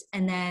trees.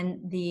 And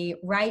then the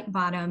right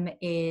bottom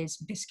is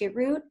biscuit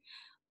root.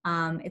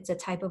 It's a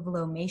type of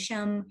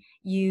lomatium.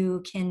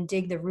 You can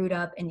dig the root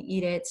up and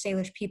eat it.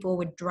 Salish people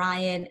would dry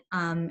it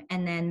and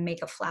then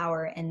make a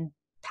flour and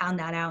pound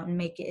that out and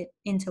make it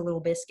into little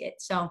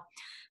biscuits. So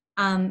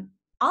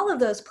all of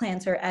those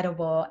plants are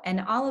edible,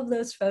 and all of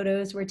those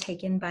photos were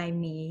taken by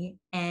me.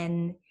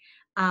 And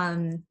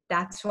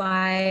that's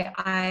why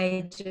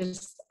I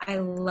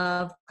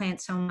love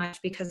plants so much,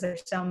 because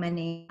there's so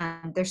many,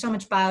 there's so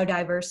much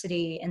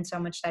biodiversity and so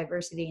much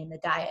diversity in the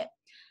diet.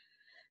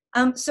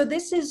 So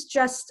this is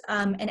just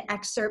an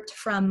excerpt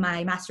from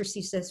my master's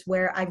thesis,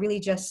 where I really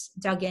just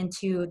dug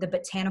into the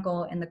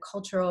botanical and the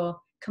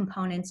cultural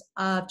components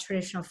of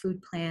traditional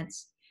food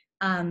plants.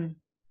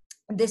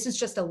 This is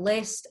just a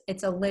list.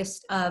 It's a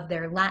list of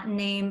their Latin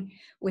name,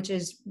 which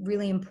is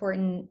really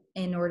important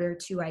in order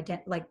to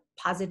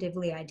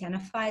positively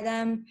identify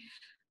them.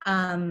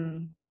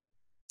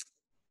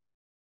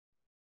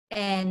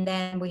 And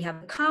then we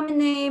have the common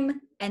name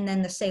and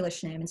then the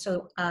Salish name. And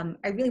so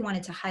I really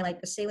wanted to highlight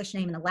the Salish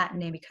name and the Latin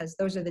name, because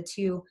those are the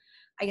two,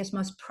 I guess,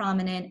 most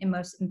prominent and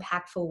most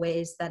impactful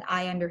ways that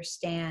I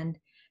understand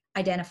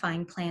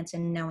identifying plants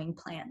and knowing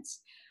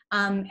plants.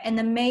 And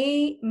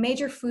the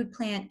major food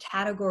plant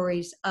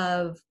categories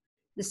of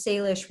the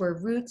Salish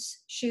were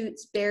roots,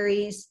 shoots,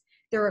 berries.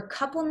 There were a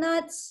couple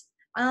nuts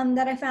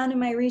that I found in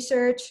my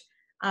research.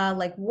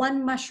 Like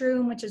one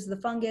mushroom, which is the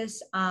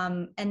fungus,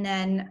 and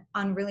then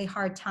on really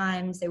hard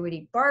times, they would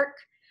eat bark,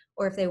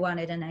 or if they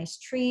wanted a nice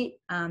treat,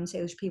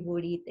 Salish people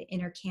would eat the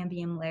inner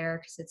cambium layer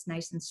because it's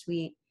nice and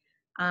sweet.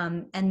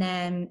 And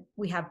then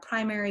we have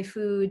primary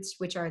foods,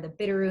 which are the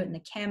bitterroot and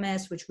the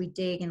camas, which we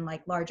dig in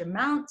like large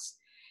amounts.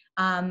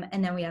 And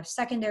then we have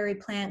secondary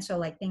plants, so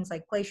like things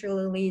like glacier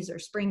lilies or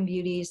spring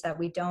beauties that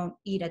we don't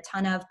eat a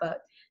ton of, but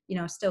you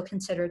know, still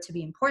consider to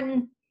be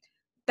important.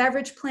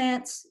 Beverage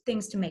plants,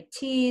 things to make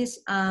teas,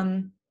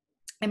 and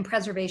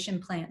preservation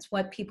plants,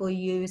 what people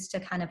use to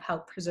kind of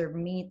help preserve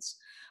meats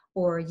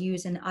or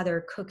use in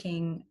other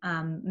cooking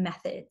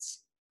methods.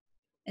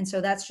 And so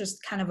that's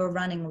just kind of a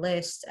running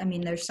list. I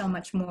mean, there's so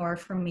much more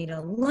for me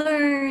to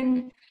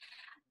learn,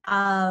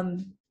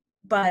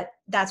 but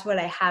that's what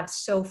I have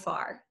so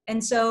far.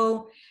 And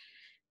so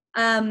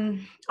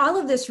all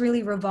of this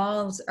really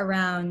revolves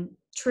around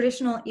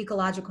traditional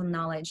ecological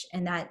knowledge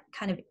and that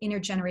kind of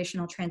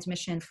intergenerational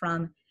transmission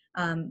from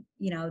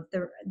you know,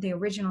 the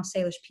original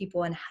Salish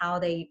people, and how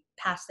they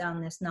pass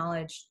down this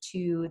knowledge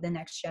to the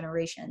next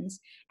generations,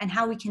 and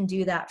how we can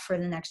do that for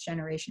the next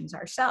generations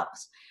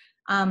ourselves,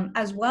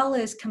 as well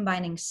as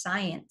combining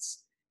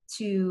science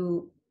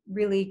to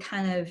really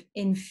kind of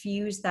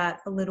infuse that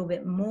a little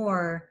bit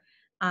more,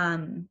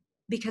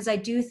 because I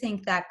do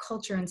think that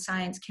culture and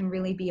science can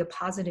really be a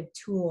positive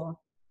tool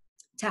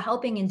to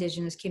helping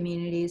Indigenous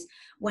communities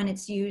when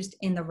it's used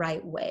in the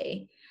right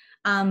way.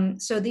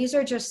 So these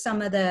are just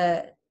some of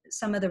the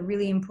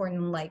really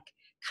important, like,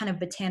 kind of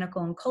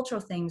botanical and cultural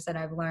things that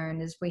I've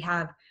learned. Is we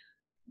have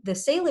the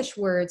Salish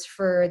words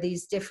for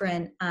these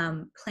different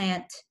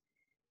plant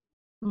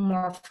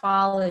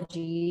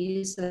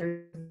morphologies,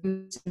 the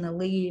roots and the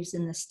leaves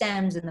and the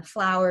stems and the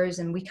flowers,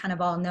 and we kind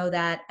of all know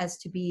that as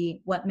to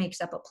be what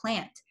makes up a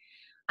plant.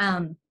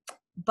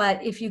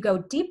 But if you go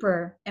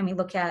deeper and we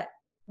look at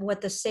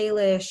what the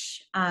Salish,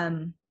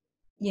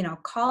 you know,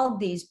 called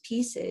these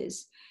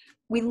pieces,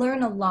 we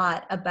learn a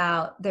lot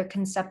about their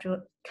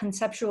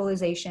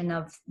conceptualization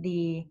of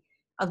the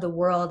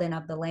world and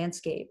of the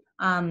landscape.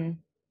 And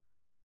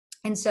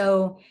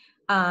so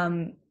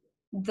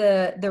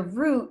the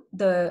root,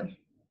 the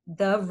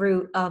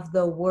root of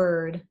the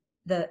word,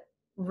 the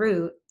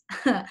root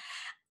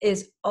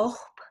is oh,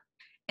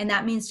 and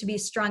that means to be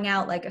strung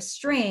out like a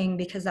string,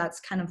 because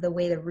that's kind of the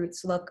way the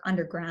roots look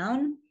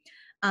underground.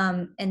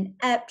 And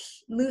ep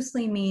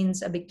loosely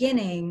means a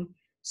beginning.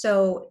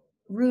 So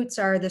roots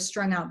are the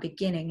strung out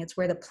beginning. It's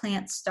where the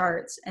plant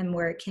starts and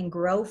where it can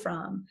grow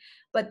from.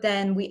 But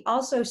then we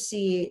also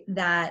see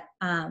that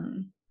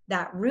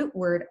that root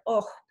word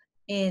oh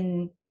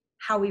in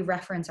how we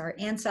reference our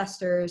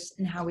ancestors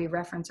and how we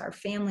reference our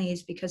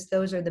families, because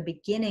those are the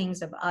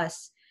beginnings of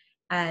us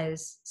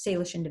as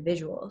Salish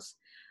individuals.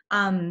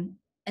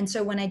 And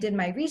so when I did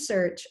my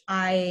research,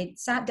 I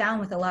sat down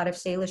with a lot of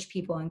Salish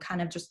people and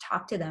kind of just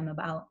talked to them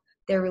about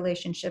their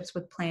relationships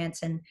with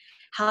plants and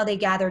how they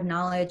gathered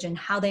knowledge and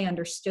how they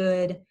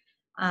understood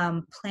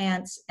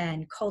plants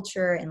and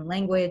culture and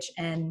language.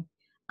 And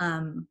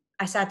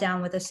I sat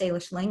down with a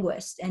Salish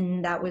linguist,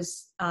 and that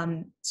was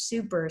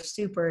super,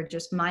 super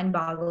just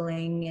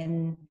mind-boggling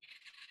and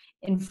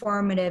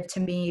informative to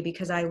me,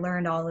 because I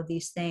learned all of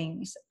these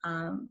things.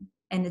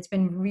 And it's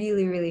been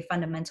really, really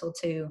fundamental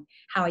to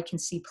how I can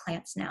see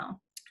plants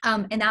now.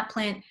 And that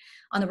plant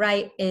on the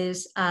right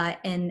is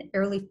an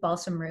earleaf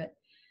balsam root.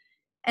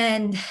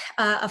 And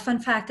a fun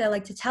fact I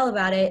like to tell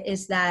about it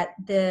is that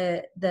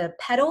the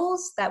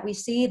petals that we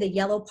see, the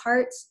yellow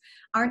parts,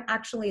 aren't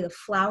actually the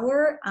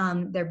flower,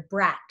 they're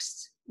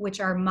bracts, which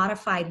are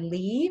modified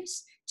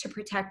leaves to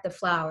protect the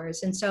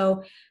flowers. And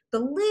so the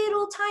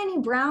little tiny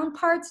brown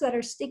parts that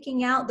are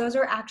sticking out, those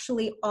are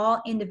actually all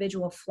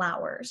individual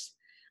flowers.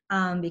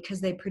 Because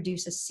they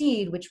produce a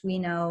seed, which we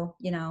know,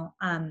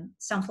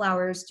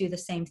 sunflowers do the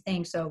same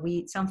thing. So we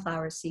eat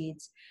sunflower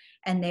seeds,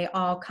 and they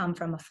all come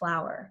from a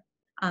flower.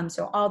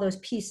 So all those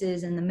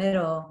pieces in the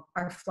middle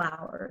are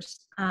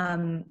flowers.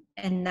 And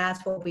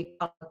that's what we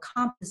call a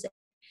composite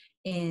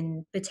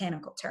in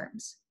botanical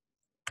terms.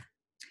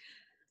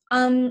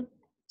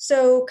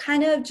 So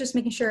kind of just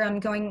making sure I'm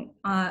going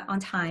on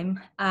time.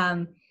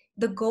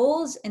 The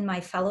goals in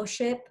my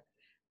fellowship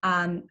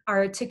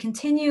are to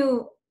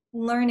continue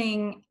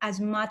learning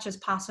as much as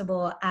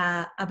possible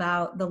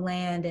about the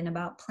land and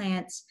about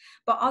plants,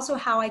 but also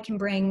how I can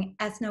bring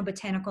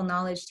ethnobotanical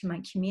knowledge to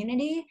my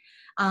community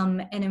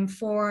and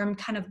inform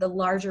kind of the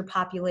larger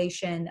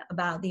population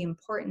about the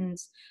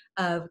importance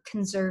of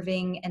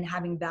conserving and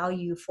having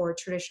value for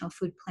traditional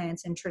food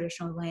plants and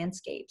traditional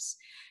landscapes.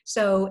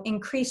 So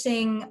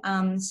increasing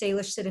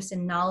Salish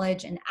citizen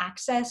knowledge and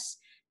access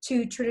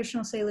to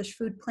traditional Salish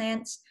food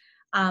plants.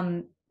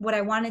 What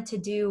I wanted to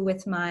do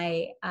with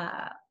my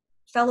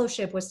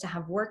fellowship was to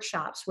have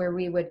workshops where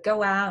we would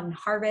go out and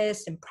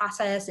harvest and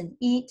process and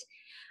eat.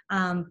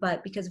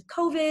 But because of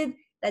COVID,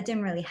 that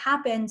didn't really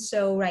happen.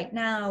 So right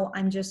now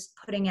I'm just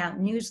putting out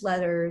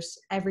newsletters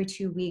every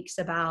 2 weeks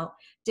about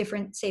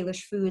different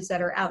Salish foods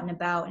that are out and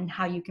about and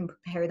how you can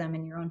prepare them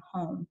in your own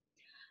home.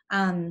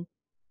 And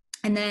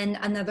then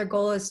another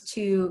goal is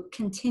to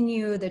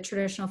continue the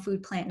traditional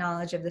food plant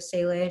knowledge of the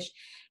Salish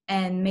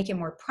and make it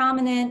more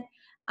prominent,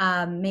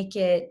 make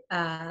it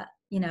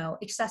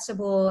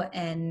accessible.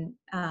 And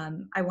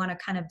I want to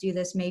kind of do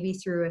this maybe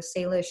through a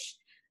Salish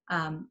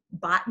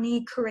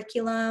botany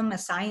curriculum, a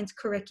science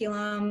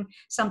curriculum,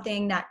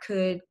 something that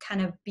could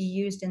kind of be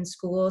used in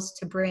schools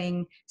to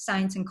bring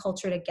science and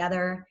culture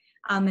together,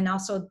 and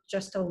also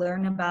just to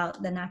learn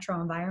about the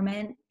natural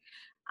environment.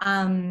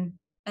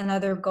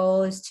 Another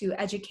goal is to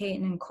educate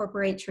and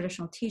incorporate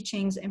traditional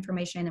teachings,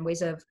 information, and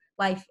ways of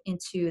life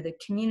into the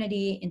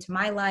community, into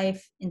my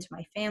life, into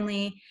my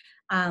family.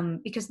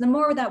 Because the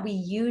more that we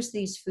use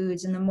these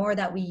foods and the more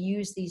that we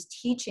use these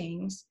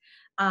teachings,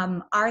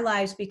 our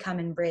lives become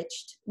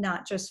enriched,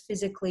 not just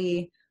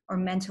physically or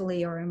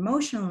mentally or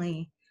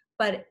emotionally,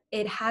 but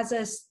it has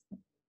us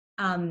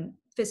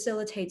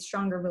facilitate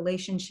stronger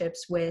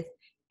relationships with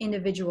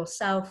individual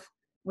self,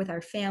 with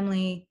our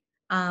family,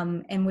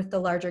 and with the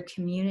larger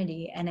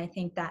community. And I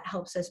think that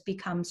helps us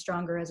become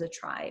stronger as a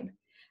tribe.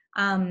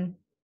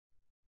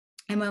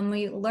 And when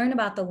we learn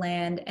about the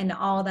land and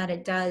all that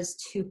it does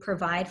to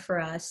provide for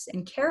us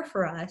and care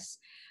for us,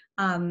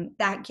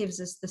 that gives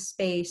us the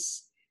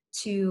space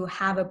to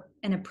have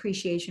an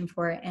appreciation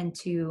for it and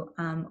to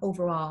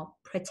overall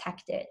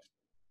protect it.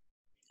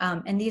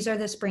 And these are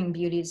the spring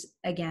beauties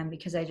again,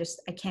 because I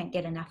can't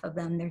get enough of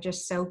them. They're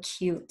just so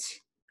cute.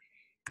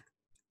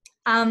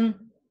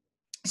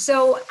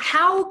 So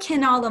how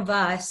can all of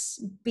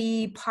us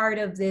be part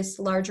of this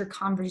larger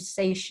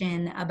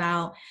conversation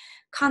about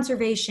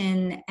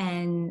conservation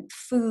and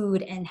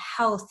food and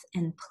health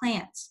and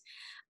plants?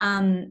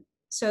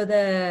 So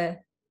the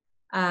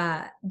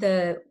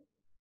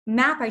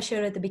map I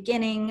showed at the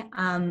beginning,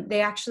 they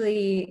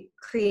actually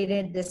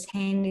created this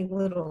handy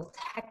little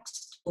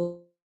text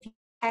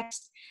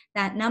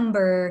that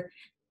number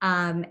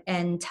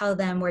and tell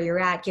them where you're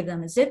at, give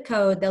them a zip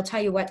code, they'll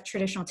tell you what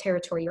traditional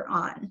territory you're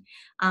on.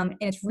 And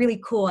it's really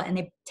cool, and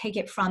they take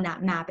it from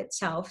that map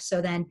itself.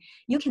 So then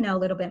you can know a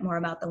little bit more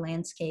about the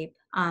landscape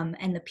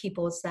and the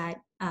peoples that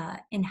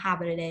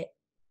inhabited it.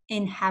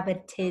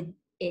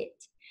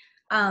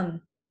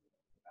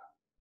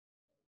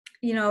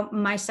 you know,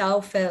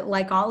 myself,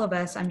 like all of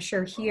us, I'm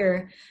sure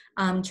here,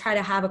 try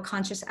to have a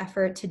conscious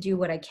effort to do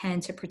what I can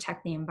to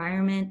protect the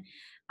environment,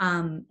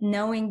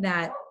 knowing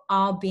that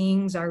all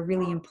beings are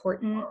really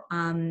important,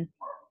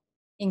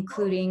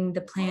 including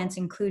the plants,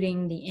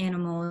 including the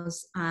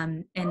animals,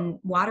 and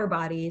water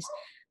bodies.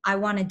 I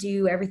want to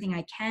do everything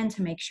I can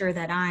to make sure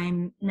that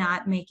I'm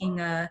not making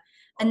a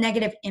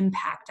negative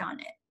impact on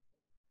it.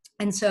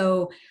 And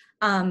so,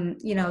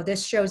 you know,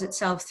 this shows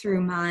itself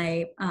through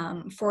my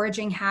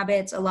foraging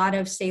habits. A lot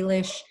of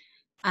Salish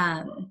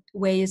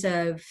ways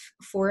of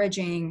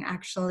foraging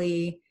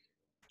actually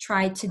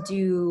try to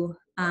do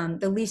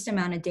the least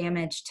amount of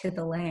damage to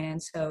the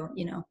land. So,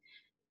 you know,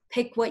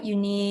 pick what you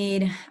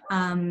need,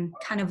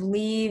 kind of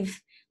leave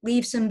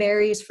some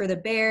berries for the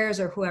bears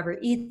or whoever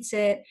eats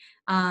it.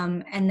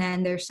 And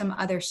then there's some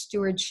other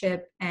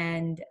stewardship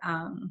and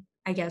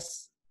I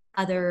guess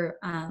other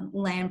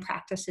land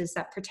practices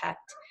that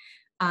protect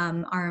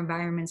our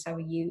environments that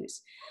we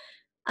use.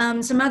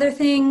 Some other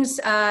things,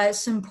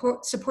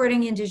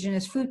 supporting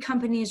indigenous food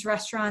companies,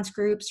 restaurants,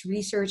 groups,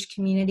 research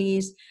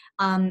communities,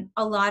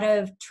 a lot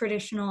of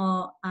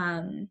traditional,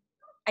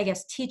 I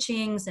guess,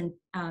 teachings and,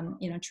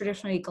 you know,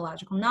 traditional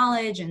ecological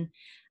knowledge and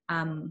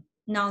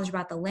knowledge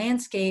about the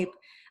landscape.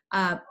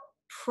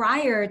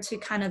 Prior to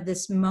kind of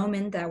this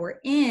moment that we're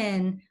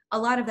in, a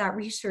lot of that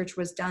research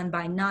was done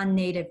by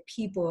non-native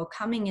people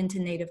coming into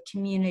native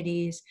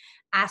communities,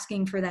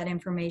 asking for that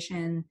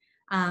information,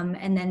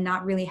 and then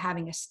not really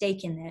having a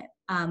stake in it.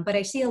 But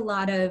I see a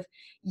lot of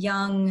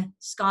young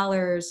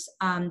scholars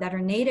that are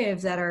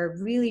natives that are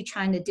really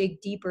trying to dig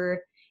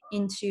deeper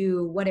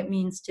into what it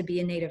means to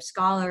be a native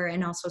scholar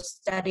and also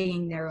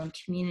studying their own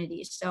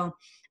communities. So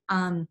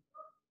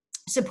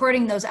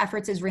supporting those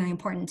efforts is really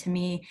important to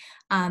me.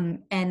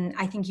 And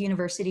I think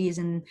universities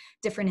and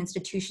different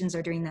institutions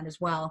are doing that as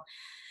well.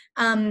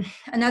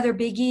 Another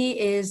biggie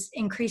is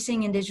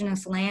increasing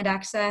indigenous land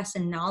access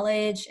and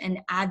knowledge and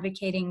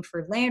advocating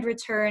for land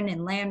return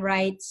and land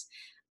rights.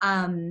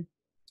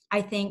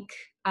 I think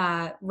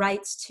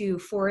rights to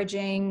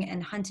foraging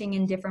and hunting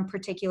in different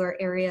particular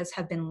areas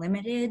have been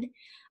limited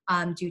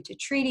due to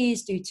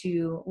treaties, due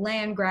to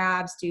land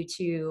grabs, due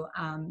to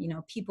you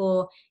know,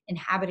 people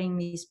inhabiting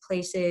these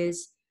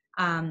places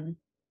and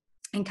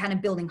kind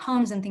of building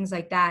homes and things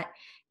like that.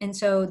 And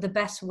so the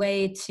best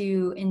way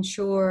to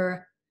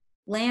ensure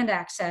land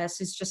access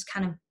is just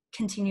kind of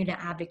continue to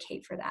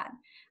advocate for that,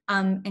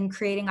 and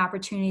creating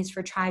opportunities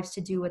for tribes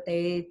to do what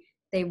they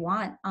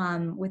want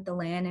with the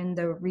land and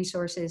the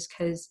resources.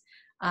 Because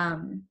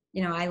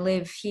you know, I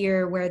live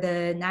here where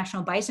the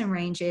National Bison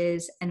Range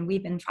is, and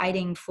we've been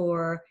fighting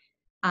for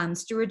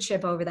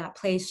stewardship over that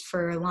place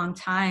for a long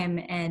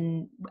time.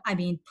 And I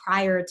mean,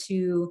 prior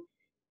to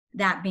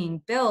that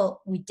being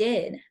built, we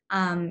did,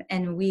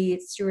 and we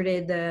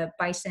stewarded the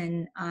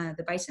bison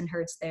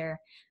herds there,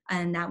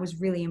 and that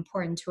was really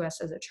important to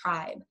us as a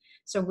tribe.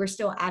 So we're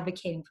still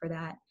advocating for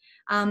that.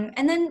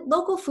 And then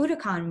local food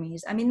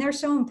economies. I mean, they're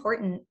so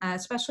important,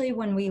 especially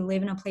when we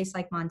live in a place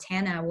like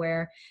Montana,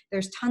 where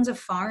there's tons of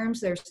farms,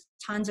 there's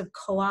tons of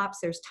co-ops,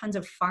 there's tons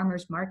of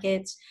farmers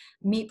markets,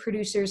 meat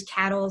producers,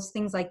 cattle,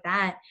 things like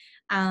that.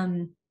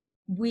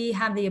 We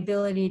have the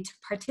ability to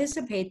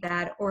participate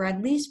that, or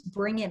at least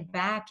bring it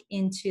back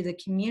into the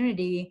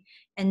community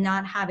and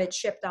not have it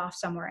shipped off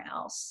somewhere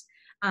else.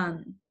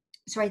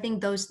 So I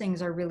think those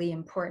things are really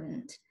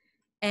important.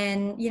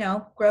 And, you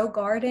know, grow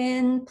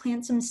garden,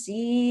 plant some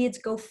seeds,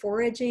 go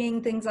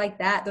foraging, things like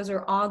that. Those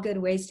are all good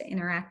ways to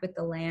interact with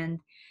the land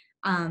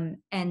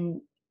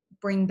and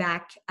bring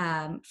back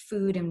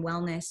food and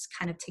wellness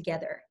kind of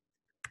together.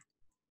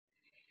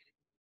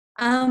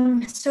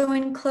 So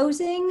in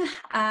closing,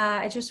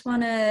 I just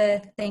want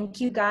to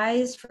thank you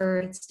guys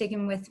for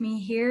sticking with me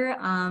here.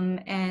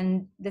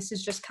 And this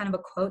is just kind of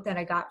a quote that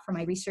I got from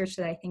my research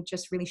that I think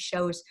just really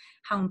shows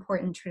how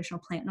important traditional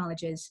plant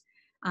knowledge is,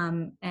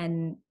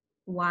 and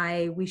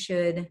why we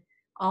should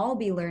all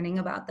be learning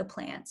about the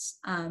plants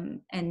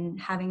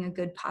and having a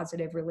good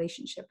positive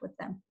relationship with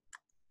them.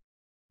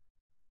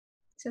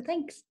 So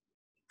thanks.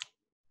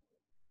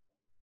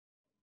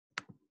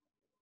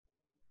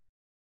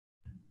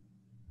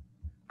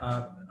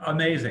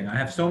 Amazing. I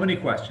have so many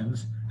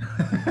questions.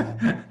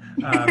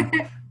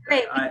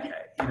 Great.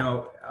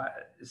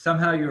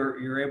 Somehow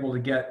you're able to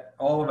get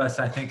all of us,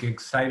 I think,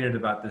 excited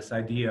about this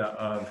idea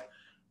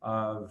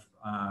of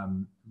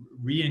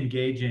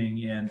re-engaging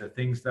in the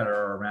things that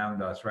are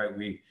around us, right?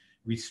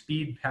 We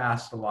speed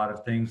past a lot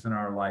of things in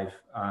our life.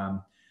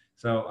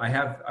 So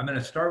I'm going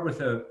to start with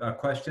a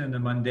question in the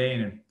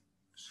mundane, and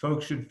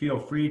folks should feel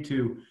free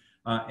to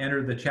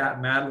enter the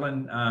chat.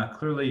 Madeline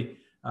clearly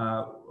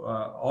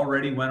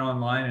already went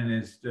online and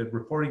is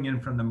reporting in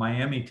from the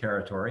Miami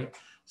territory.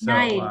 So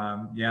nice.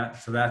 Yeah,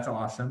 so that's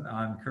awesome.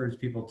 I encourage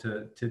people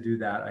to do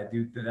that.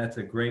 That's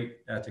a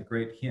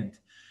great hint.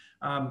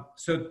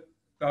 So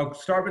I'll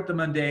start with the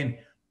mundane.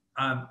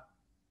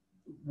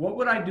 What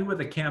would I do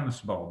with a camas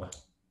bulb?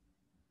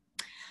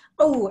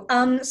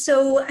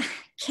 So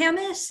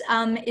camas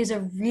is a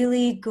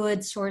really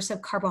good source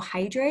of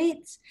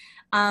carbohydrates.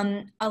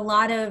 A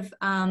lot of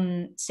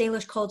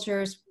Salish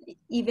cultures,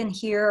 even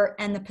here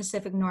in the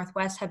Pacific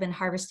Northwest, have been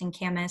harvesting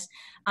camas,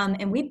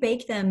 and we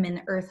bake them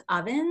in earth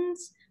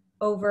ovens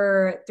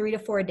over 3 to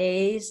 4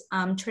 days.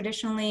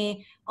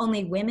 Traditionally,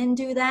 only women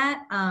do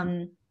that.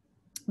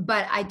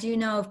 But I do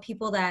know of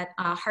people that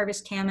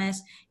harvest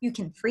camas. You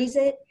can freeze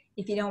it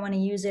if you don't want to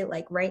use it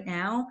like right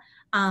now.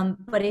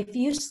 But if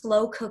you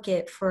slow cook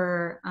it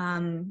for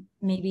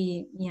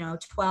maybe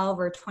 12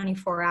 or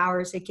 24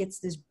 hours, it gets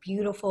this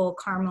beautiful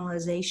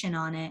caramelization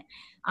on it,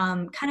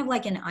 kind of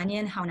like an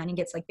onion, how an onion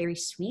gets like very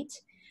sweet.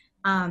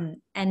 And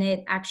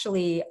it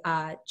actually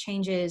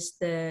changes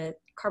the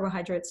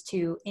carbohydrates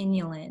to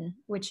inulin,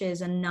 which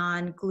is a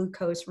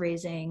non-glucose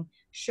raising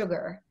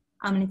sugar.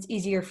 And it's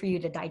easier for you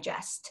to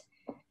digest.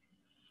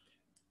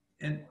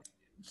 And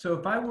so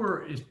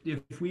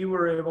if we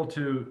were able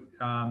to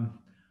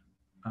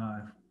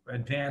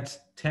advance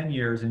 10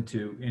 years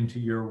into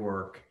your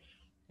work,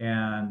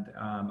 and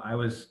I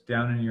was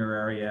down in your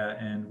area,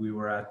 and we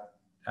were at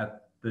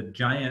the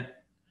giant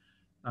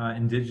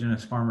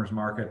indigenous farmers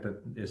market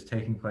that is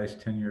taking place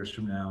 10 years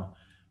from now,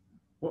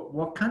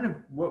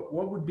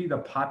 what would be the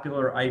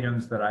popular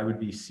items that I would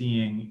be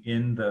seeing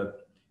in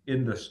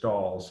the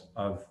stalls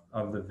of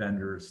the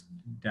vendors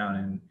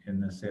down in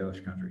the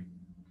Salish country?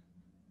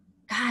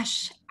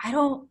 Gosh, I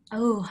don't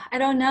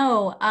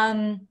know.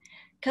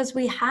 Because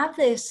we have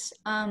this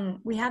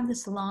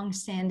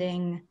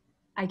long-standing,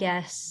 I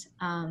guess,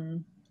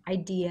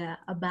 idea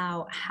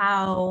about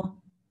how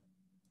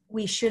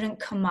we shouldn't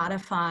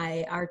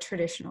commodify our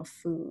traditional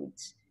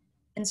foods.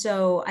 And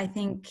so I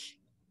think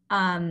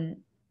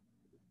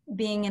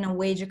being in a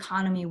wage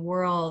economy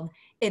world,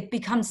 it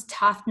becomes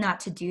tough not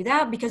to do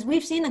that, because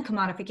we've seen the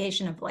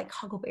commodification of like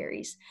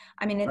huckleberries.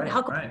 I mean,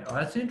 Right. Oh,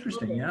 that's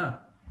interesting. Yeah.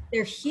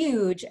 They're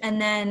huge.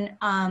 And then,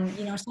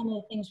 some of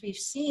the things we've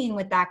seen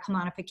with that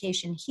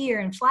commodification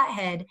here in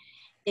Flathead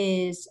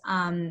is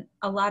a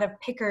lot of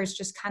pickers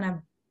just kind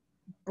of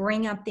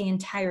bring up the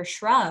entire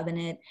shrub, and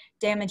it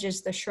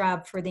damages the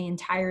shrub for the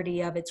entirety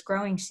of its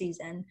growing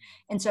season.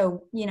 And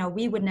so,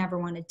 we would never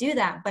want to do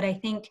that. But I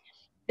think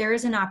there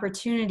is an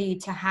opportunity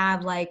to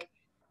have like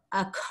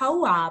a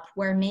co-op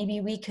where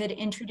maybe we could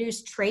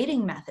introduce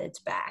trading methods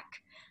back.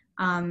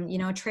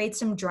 Trade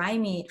some dry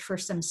meat for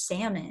some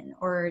salmon,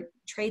 or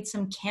trade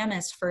some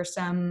camas for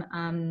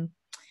some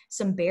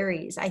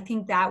berries. I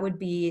think that would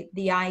be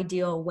the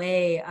ideal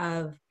way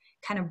of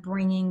kind of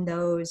bringing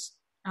those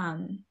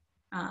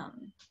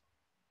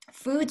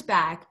foods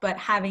back, but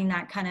having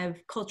that kind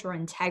of cultural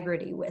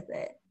integrity with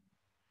it.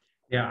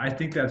 Yeah, I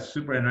think that's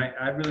super, and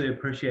I really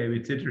appreciate it.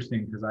 It's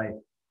interesting because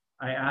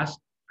I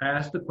asked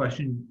the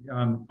question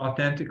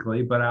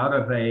authentically, but out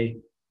of a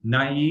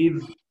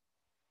naive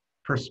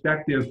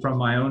perspective from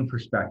my own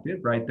perspective,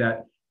 right?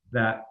 That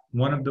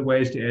one of the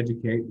ways to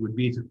educate would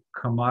be to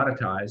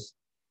commoditize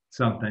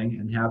something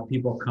and have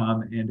people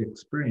come and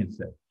experience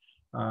it.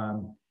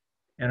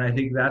 And I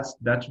think that's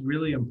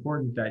really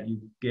important that you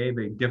gave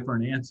a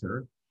different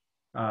answer,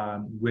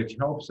 which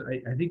helps.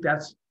 I think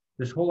that's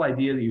this whole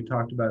idea that you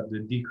talked about, the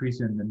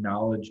decrease in the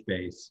knowledge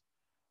base,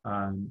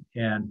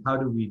 and how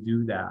do we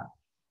do that?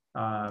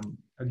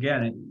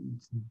 Again,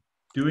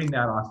 doing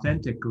that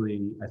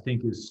authentically, I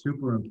think, is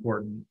super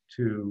important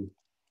to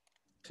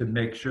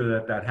make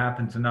sure that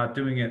happens, and not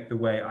doing it the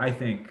way I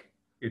think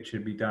it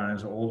should be done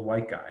as an old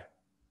white guy.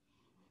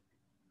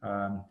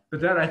 But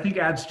that, I think,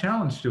 adds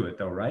challenge to it,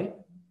 though, right?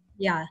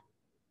 Yeah,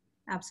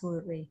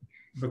 absolutely.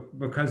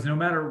 Because no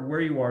matter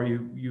where you are,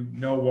 you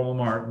know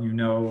Walmart, and you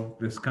know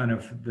this kind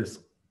of this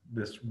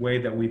way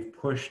that we've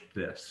pushed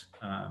this.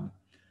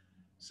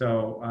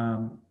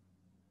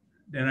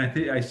 And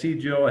I see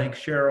Jill. I think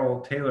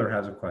Cheryl Taylor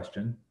has a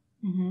question.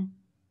 Mm-hmm.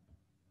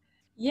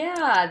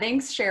 Yeah,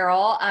 thanks,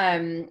 Cheryl.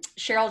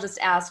 Cheryl just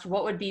asked,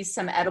 what would be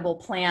some edible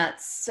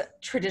plants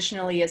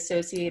traditionally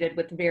associated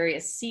with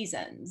various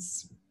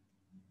seasons?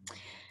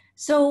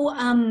 So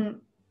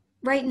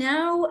right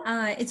now,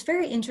 it's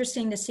very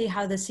interesting to see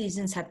how the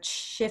seasons have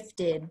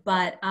shifted,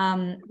 but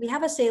we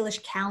have a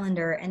Salish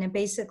calendar, and it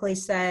basically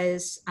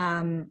says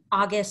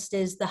August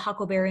is the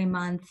huckleberry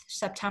month,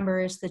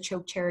 September is the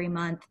chokecherry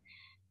month.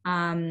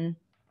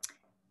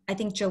 I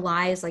think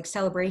July is like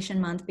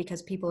celebration month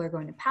because people are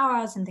going to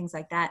powwows and things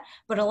like that.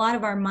 But a lot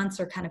of our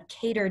months are kind of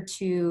catered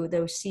to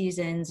those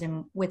seasons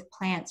and with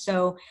plants.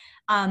 So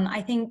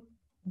I think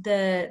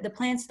the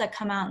plants that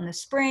come out in the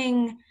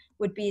spring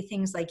would be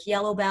things like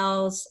yellow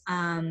bells,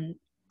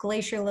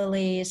 glacier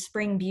lilies,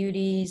 spring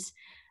beauties.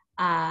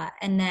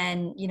 And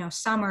then,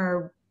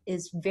 summer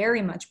is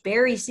very much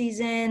berry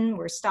season.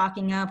 We're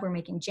stocking up, we're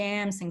making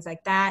jams, things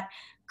like that.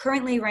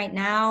 Currently right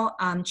now,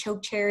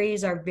 choke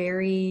cherries are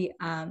very,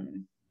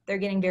 they're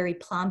getting very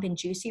plump and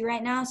juicy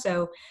right now.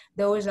 So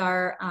those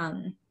are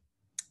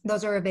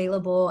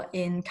available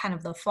in kind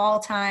of the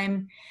fall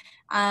time.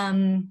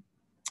 And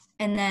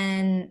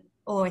then,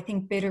 I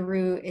think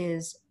bitterroot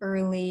is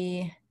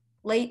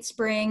late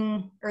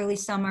spring, early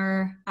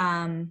summer,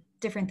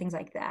 different things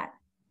like that.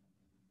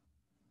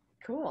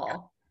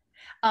 Cool.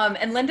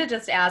 And Linda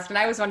just asked, and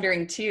I was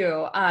wondering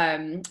too,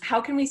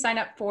 how can we sign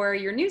up for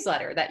your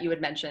newsletter that you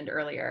had mentioned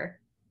earlier?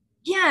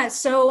 Yeah,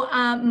 so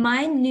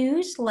my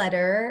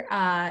newsletter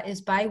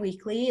is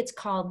bi-weekly. It's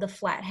called The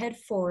Flathead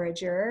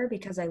Forager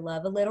because I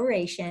love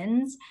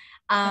alliterations.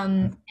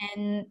 And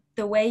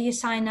the way you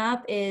sign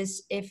up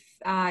is if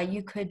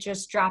you could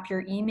just drop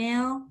your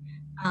email,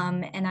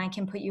 and I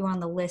can put you on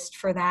the list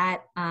for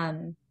that.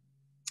 And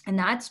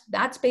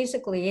that's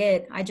basically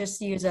it. I just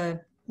use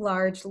a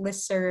large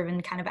listserv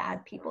and kind of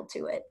add people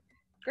to it.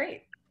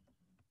 Great.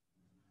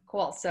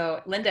 Cool.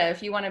 So Linda,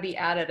 if you want to be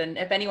added, and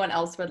if anyone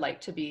else would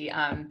like to be,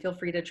 feel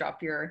free to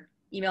drop your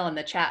email in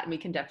the chat and we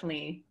can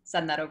definitely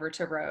send that over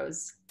to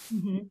Rose.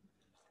 Mm-hmm.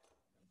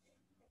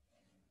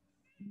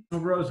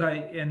 Well, Rose,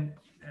 on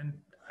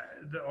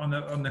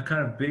the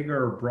kind of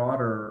bigger,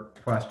 broader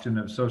question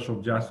of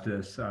social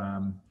justice,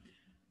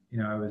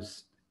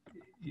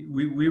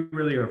 we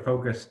really are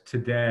focused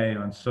today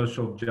on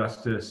social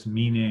justice,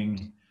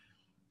 meaning,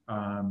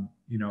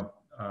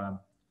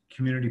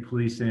 community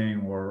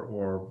policing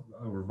or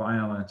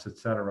violence, et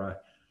cetera.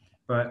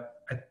 But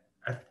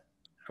I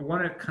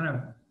want to kind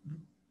of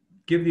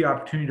give the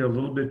opportunity a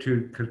little bit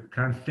to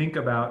kind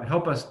of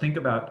help us think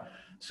about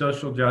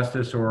social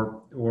justice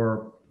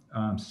or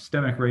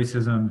systemic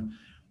racism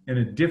in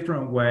a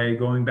different way,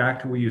 going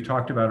back to what you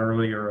talked about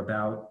earlier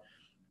about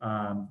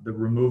the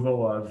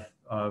removal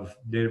of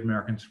Native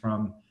Americans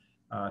from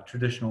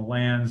traditional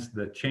lands,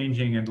 the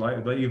changing, and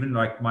even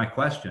like my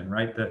question,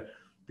 right?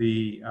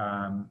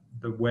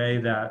 The way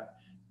that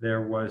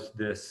there was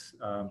this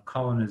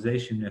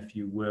colonization, if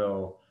you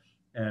will,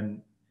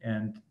 and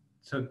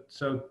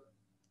so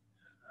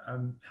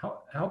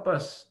help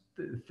us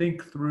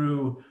think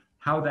through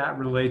how that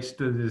relates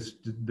to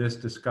this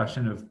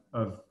discussion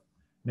of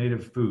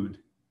native food.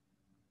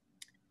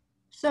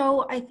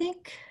 So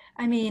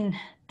I mean,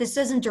 this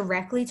doesn't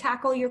directly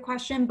tackle your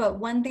question, but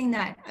one thing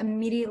that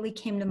immediately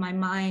came to my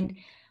mind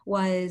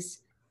was,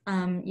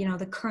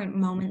 the current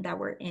moment that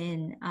we're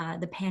in,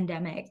 the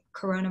pandemic,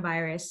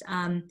 coronavirus,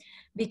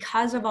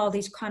 because of all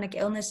these chronic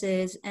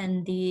illnesses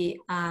and the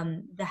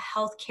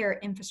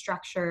healthcare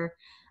infrastructure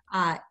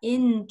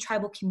in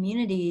tribal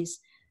communities,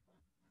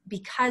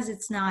 because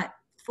it's not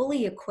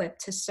fully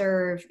equipped to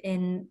serve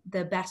in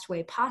the best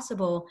way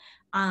possible.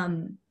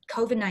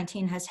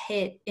 COVID-19 has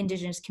hit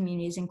Indigenous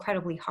communities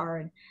incredibly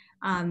hard,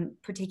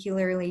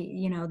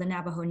 particularly, the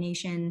Navajo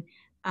Nation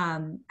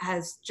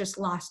has just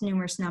lost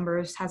numerous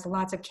numbers, has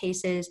lots of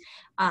cases.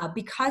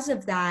 Because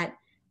of that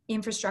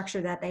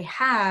infrastructure that they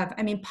have,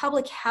 I mean,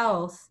 public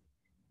health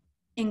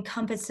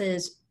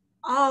encompasses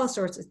all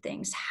sorts of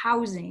things: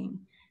 housing,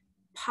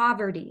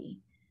 poverty,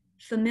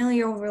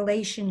 familial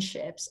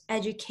relationships,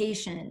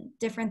 education,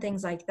 different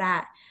things like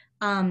that.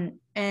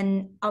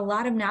 And a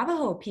lot of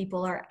Navajo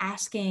people are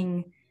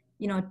asking,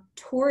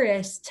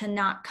 tourists to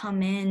not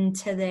come in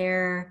to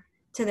their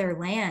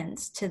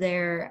lands, to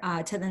the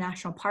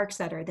national parks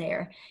that are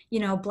there.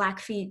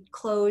 Blackfeet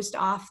closed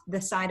off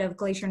the side of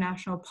Glacier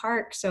National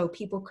Park so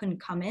people couldn't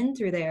come in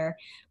through there,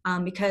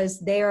 because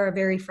they are a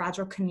very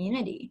fragile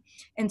community.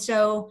 And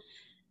so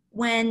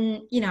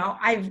when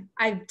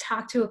I've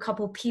talked to a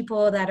couple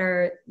people that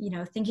are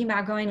thinking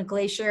about going to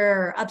Glacier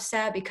or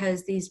upset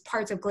because these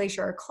parts of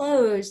Glacier are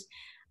closed,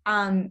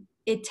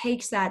 it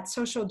takes that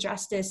social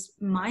justice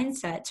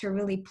mindset to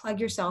really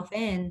plug yourself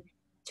in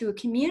to a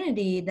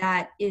community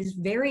that is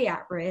very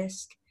at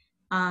risk,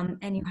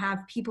 and you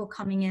have people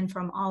coming in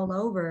from all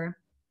over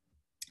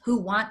who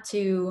want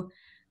to,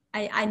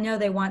 I know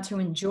they want to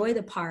enjoy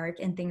the park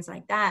and things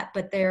like that,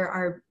 but there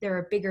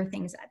are bigger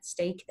things at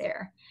stake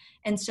there.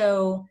 And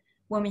so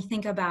when we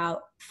think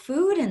about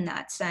food in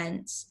that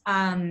sense,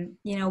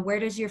 where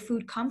does your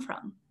food come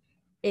from?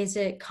 Is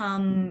it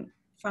come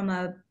from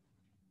a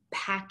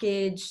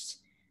packaged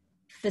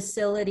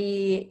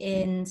facility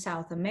in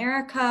South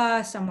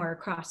America, somewhere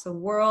across the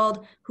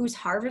world? Who's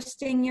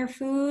harvesting your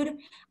food?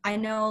 I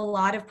know a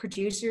lot of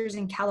producers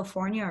in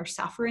California are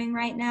suffering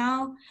right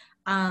now,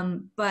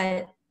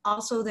 but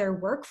also their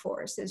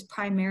workforce is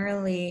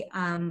primarily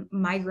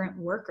migrant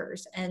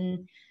workers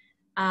and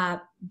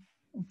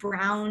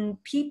brown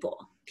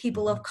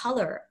people of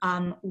color,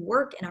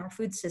 work in our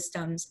food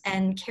systems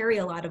and carry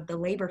a lot of the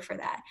labor for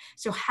that.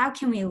 So how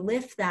can we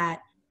lift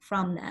that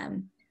from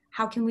them?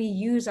 How can we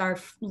use our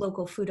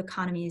local food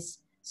economies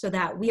so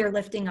that we are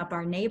lifting up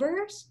our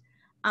neighbors,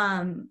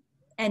 and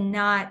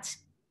not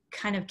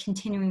kind of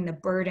continuing the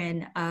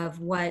burden of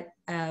what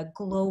a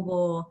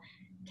global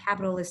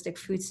capitalistic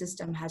food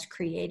system has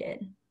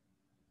created?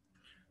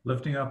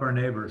 Lifting up our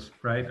neighbors,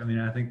 right? I mean,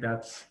 I think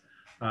that's,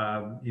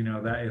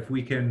 that if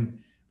we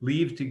can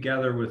leave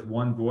together with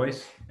one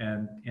voice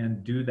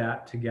and do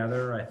that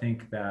together, I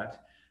think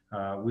that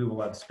we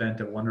will have spent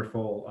a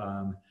wonderful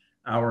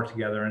hour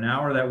together, an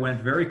hour that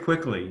went very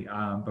quickly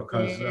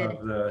because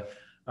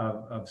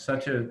of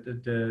such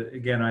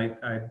again,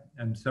 I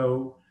am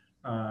so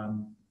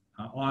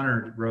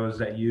honored, Rose,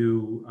 that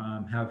you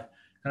have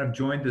kind of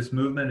joined this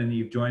movement and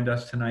you've joined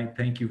us tonight.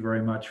 Thank you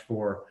very much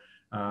for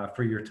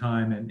your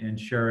time and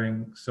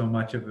sharing so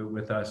much of it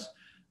with us.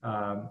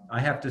 I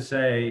have to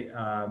say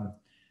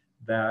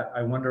that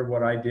I wonder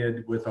what I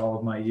did with all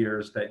of my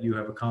years, that you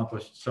have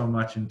accomplished so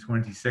much in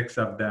 26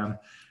 of them.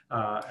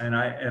 And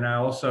I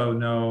also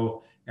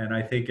know, and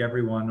I think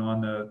everyone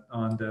on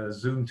the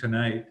Zoom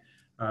tonight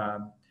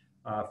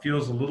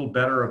feels a little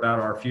better about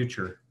our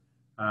future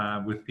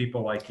with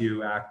people like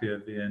you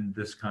active in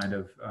this kind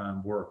of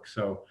work.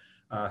 So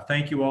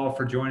thank you all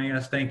for joining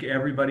us. Thank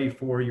everybody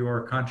for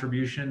your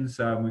contributions.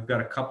 We've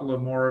got a couple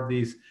of more of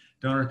these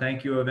donor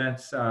thank you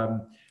events.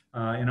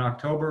 In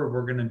October,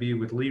 we're going to be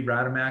with Lee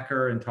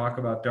Rademacher and talk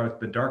about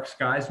the Dark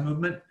Skies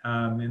movement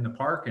in the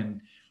park,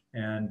 and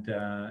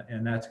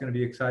that's going to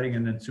be exciting.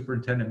 And then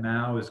Superintendent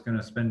Mao is going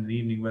to spend an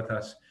evening with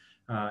us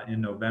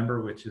in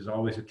November, which is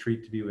always a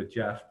treat to be with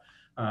Jeff.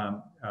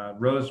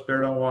 Rose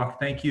Bear-Don't-Walk,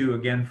 thank you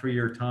again for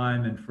your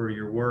time and for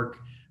your work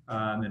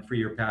and for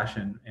your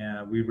passion.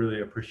 And we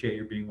really appreciate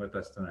you being with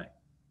us tonight.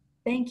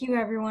 Thank you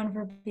everyone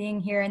for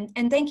being here.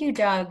 And thank you,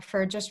 Doug,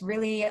 for just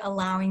really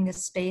allowing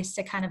this space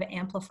to kind of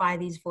amplify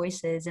these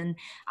voices. And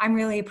I'm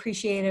really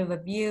appreciative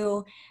of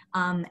you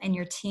and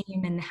your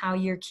team and how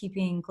you're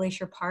keeping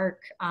Glacier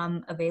Park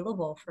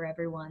available for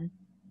everyone.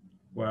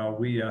 Well,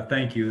 we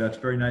thank you. That's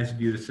very nice of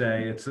you to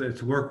say.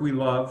 It's work we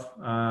love,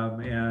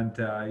 and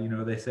you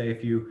know, they say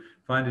if you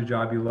find a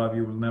job you love,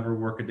 you will never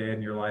work a day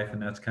in your life,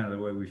 and that's kind of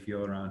the way we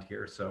feel around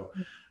here. So,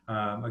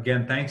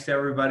 again, thanks to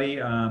everybody.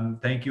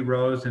 Thank you,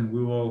 Rose, and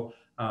we will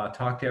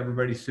talk to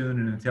everybody soon.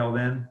 And until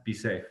then, be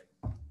safe.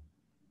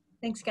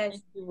 Thanks, guys.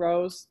 Thank you,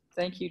 Rose.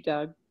 Thank you,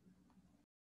 Doug.